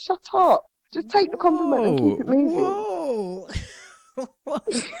cares. Shut up. Just take the compliment and keep it moving. Whoa.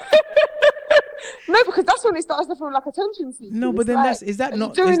 No, because that's when it starts to feel like attention seeking. No, but then like, is that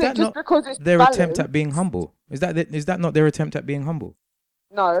not because it's their balanced? attempt at being humble? Is that not their attempt at being humble?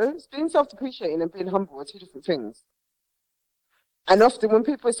 No, it's being self-depreciating and being humble are two different things. And often when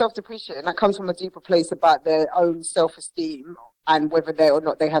people are self-depreciating, that comes from a deeper place about their own self-esteem and whether they or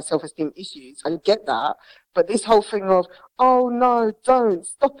not they have self-esteem issues. I get that. But this whole thing of, oh no, don't,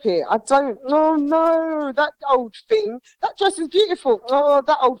 stop it. I don't, no, that old thing, that dress is beautiful. Oh,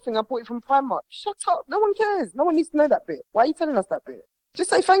 that old thing, I bought it from Primark. Shut up. No one cares. No one needs to know that bit. Why are you telling us that bit?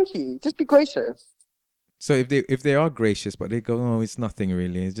 Just say thank you. Just be gracious. So if they are gracious, but they go, oh, it's nothing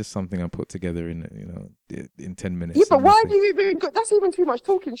really. It's just something I put together in 10 minutes. Yeah, but why do you even? That's even too much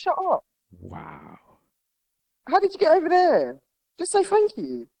talking. Shut up. Wow. How did you get over there? Just say thank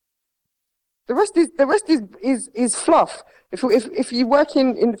you. The rest is fluff. If you work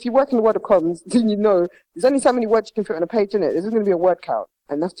in the world of comms, then you know there's only so many words you can fit on a page, in it. There's going to be a word count,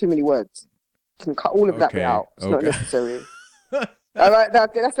 and that's too many words. You can cut all of that bit out. It's not necessary. All right,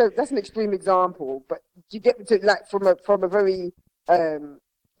 that's an extreme example, but you get to, like, from a very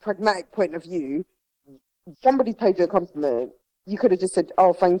pragmatic point of view. Somebody paid you a compliment. You could have just said,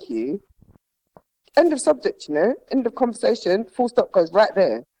 "Oh, thank you." End of subject, end of conversation. Full stop goes right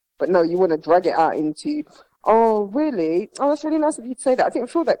there. But no, you want to drag it out into, oh, really? Oh, that's really nice of you to say that. I didn't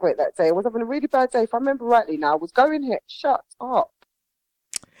feel that great that day. I was having a really bad day. If I remember rightly now, I was going here. Shut up.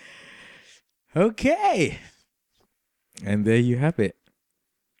 Okay. And there you have it.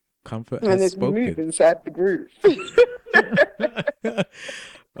 Comfort has spoken. And it's moving inside the group.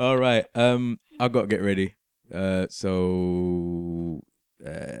 All right. I got to get ready. Is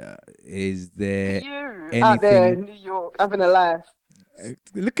there anything out there in New York having a life?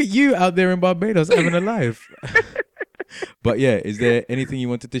 Look at you out there in Barbados having a life. But yeah, is there anything you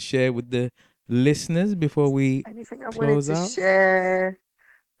wanted to share with the listeners before we anything I close wanted to out? share?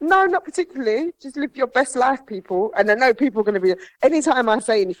 No, not particularly. Just live your best life, people. And I know people are going to be, anytime I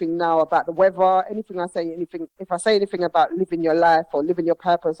say anything now about the weather, if I say anything about living your life or living your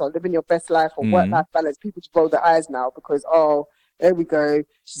purpose or living your best life or work-life balance, people just roll their eyes now because, oh, there we go.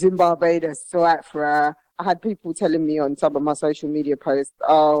 She's in Barbados. It's all right for her. I had people telling me on some of my social media posts,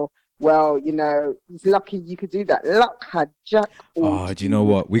 oh, well, it's lucky you could do that. Luck had jack all. Oh, do you know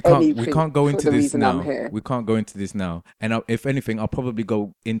what? We can't go into this now. We can't go into this now. And if anything, I'll probably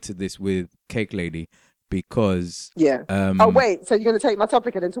go into this with Cake Lady because oh wait, so you're going to take my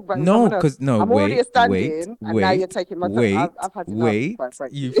topic and then talk about I'm already a stand-in, and now you're taking my topic. I've had enough,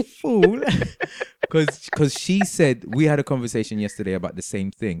 you fool. Because she said, we had a conversation yesterday about the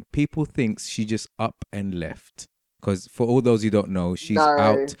same thing. People think she just up and left. Because for all those who don't know, she's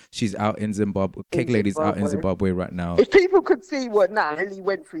out in Zimbabwe. Cake Lady's out in Zimbabwe right now. If people could see what Natalie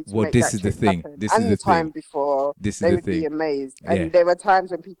went through to make this that is the thing. Happen, this is the time thing. Before, this they is would the thing. be amazed. And there are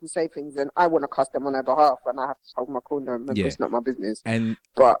times when people say things and I want to cuss them on their behalf and I have to hold my corner and it's not my business.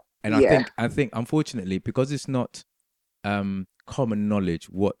 I think unfortunately, because it's not common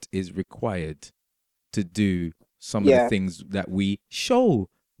knowledge what is required to do some of the things that we show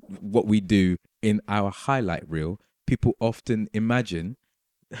what we do in our highlight reel, people often imagine,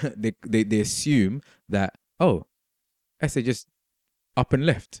 they assume that, oh, I say just up and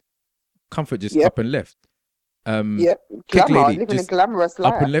left. Comfort just up and left. Glamour, living a glamorous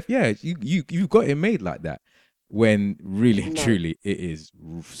life. Up and left, you got it made like that. When really, truly, it is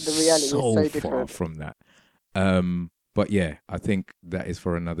the reality so is so far different from that. But yeah, I think that is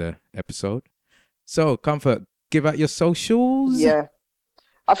for another episode. So, Comfort, give out your socials. Yeah.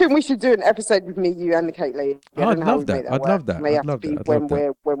 I think we should do an episode with me, you, and the Cake Lady. I'd love that. I'd love that. May have to be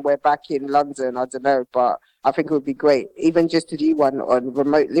when we're back in London. I don't know, but I think it would be great, even just to do one on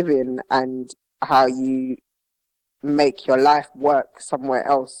remote living and how you make your life work somewhere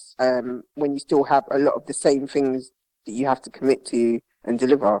else when you still have a lot of the same things that you have to commit to and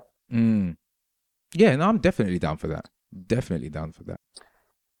deliver. Yeah, no, I'm definitely down for that. Definitely down for that.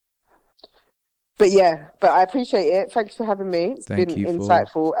 But yeah, but I appreciate it. Thanks for having me. It's Thank been you for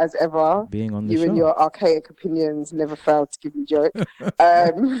insightful as ever. being on the You and show. your archaic opinions never fail to give me joy.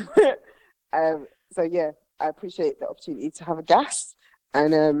 Um, so yeah, I appreciate the opportunity to have a gas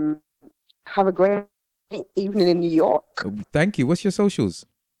and have a great evening in New York. Thank you. What's your socials?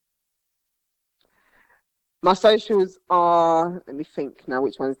 My socials are, let me think now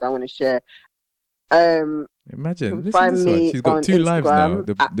which ones do I want to share. You Imagine, can listen to find this one. me She's got on 2 lives now.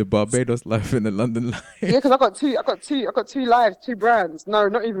 Instagram. The Barbados life and the London life. Yeah, because I got two lives, two brands. No,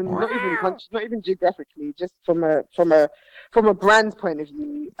 not even country, not even geographically, just from a brand point of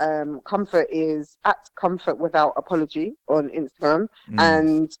view. Comfort is at Comfort Without Apology on Instagram,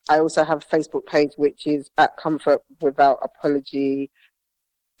 and I also have a Facebook page which is at Comfort Without Apology.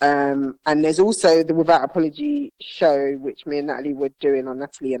 And there's also the Without Apology show, which me and Natalie were doing, or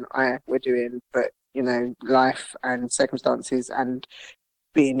Natalie and I were doing, but you know, life and circumstances and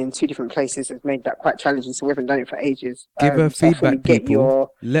being in two different places has made that quite challenging. So we haven't done it for ages. Give her so feedback, get people. your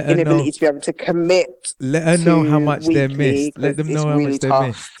Let her know. inability to be able to commit. Let her know how to much they're weekly, missed. Let them 'cause know it's how really much they're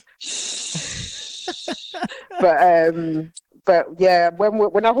tough. missed. But yeah,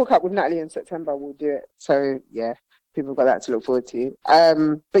 when I hook up with Natalie in September, we'll do it. So yeah, people got that to look forward to.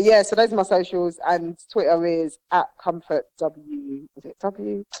 But yeah, so those are my socials, and Twitter is at Comfort W. Is it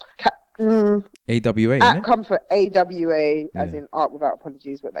W? AWA, At Comfort AWA, as Yeah. in Art Without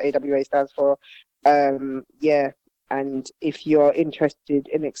Apologies, what the AWA stands for. Yeah, and if you're interested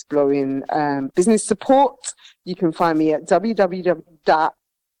in exploring business support, you can find me at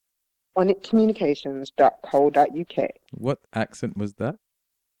www.onicommunications.co.uk. What accent was that?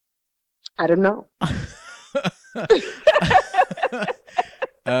 I don't know.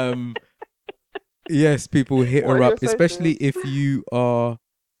 Yes, people hit What her are up, your especially socials? if you are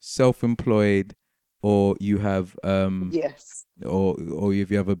self-employed or you have Yes. or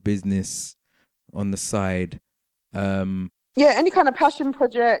if you have a business on the side. Yeah, any kind of passion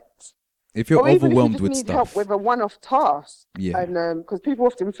project. If you're Or even if you overwhelmed just with need stuff. help with a one-off task. Yeah. And because people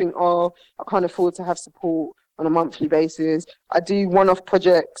often think, oh, I can't afford to have support on a monthly basis. I do one-off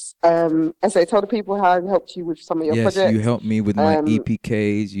projects. So tell the people how I've helped you with some of your Yes, projects. you help me with my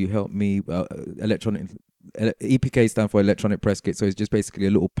EPKs. You help me electronic. EPK stand for electronic press kit, so it's just basically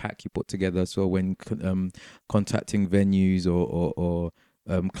a little pack you put together. So when contacting venues or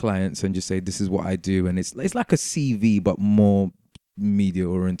clients and just say this is what I do, and it's like a CV but more media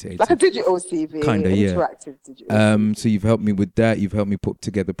orientated, like a digital CV, kind of, yeah. interactive digital CV. So you've helped me with that. You've helped me put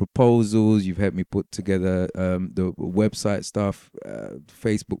together proposals. You've helped me put together the website stuff,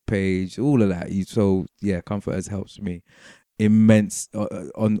 Facebook page, all of that. So yeah, Comfort has helped me immense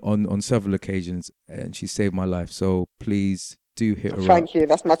on several occasions, and she saved my life. So please do hit her up. Thank you.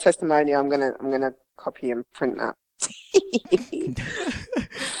 That's my testimony. I'm gonna copy and print that.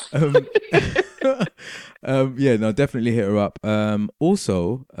 Yeah, no, definitely hit her up.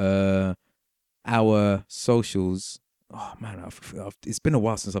 Also, our socials. Oh man, it's been a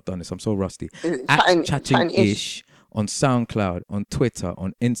while since I've done this. I'm so rusty. At Chatting-ish on SoundCloud, on Twitter,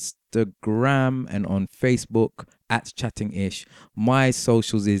 on Instagram, and on Facebook. At Chatting-ish. My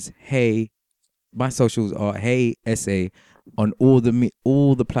socials are Hey SA on all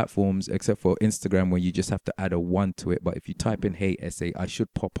the platforms except for Instagram, where you just have to add a 1 to it. But if you type in Hey SA, I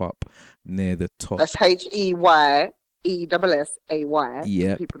should pop up near the top. That's HEYESSAY.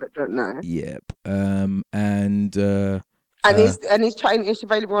 Yep. For people that don't know. Yep. And is Chatting-ish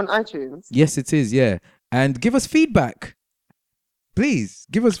available on iTunes? yes, it is. Yeah. And give us feedback. Please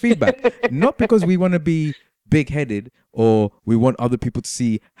give us feedback. Not because we want to be big-headed or we want other people to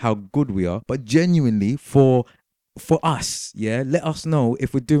see how good we are, but genuinely for us. Yeah, let us know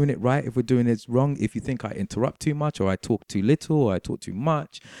if we're doing it right, if we're doing it wrong. If you think I interrupt too much, or I talk too little, or I talk too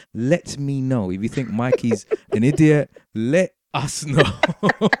much, let me know. If you think Mikey's an idiot, let us know.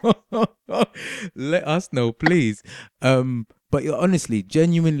 Let us know, please. But honestly,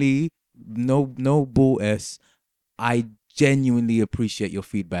 genuinely, no bull s. I genuinely appreciate your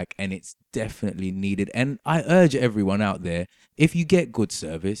feedback, and it's definitely needed. And I urge everyone out there, if you get good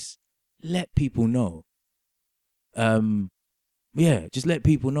service, let people know. Yeah, just let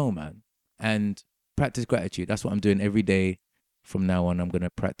people know, man. And practice gratitude. That's what I'm doing every day from now on. I'm going to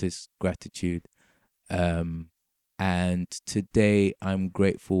practice gratitude. And today I'm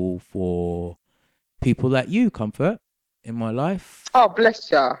grateful for people like you, Comfort, in my life. Oh,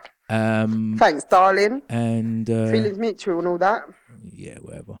 bless you. Thanks, darling. And feelings mutual and all that. Yeah,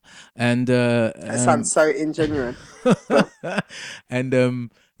 whatever. And that sounds so ingenuine. And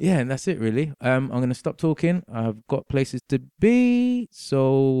yeah, and that's it really. I'm gonna stop talking. I've got places to be.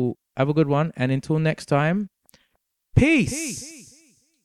 So have a good one, and until next time, peace.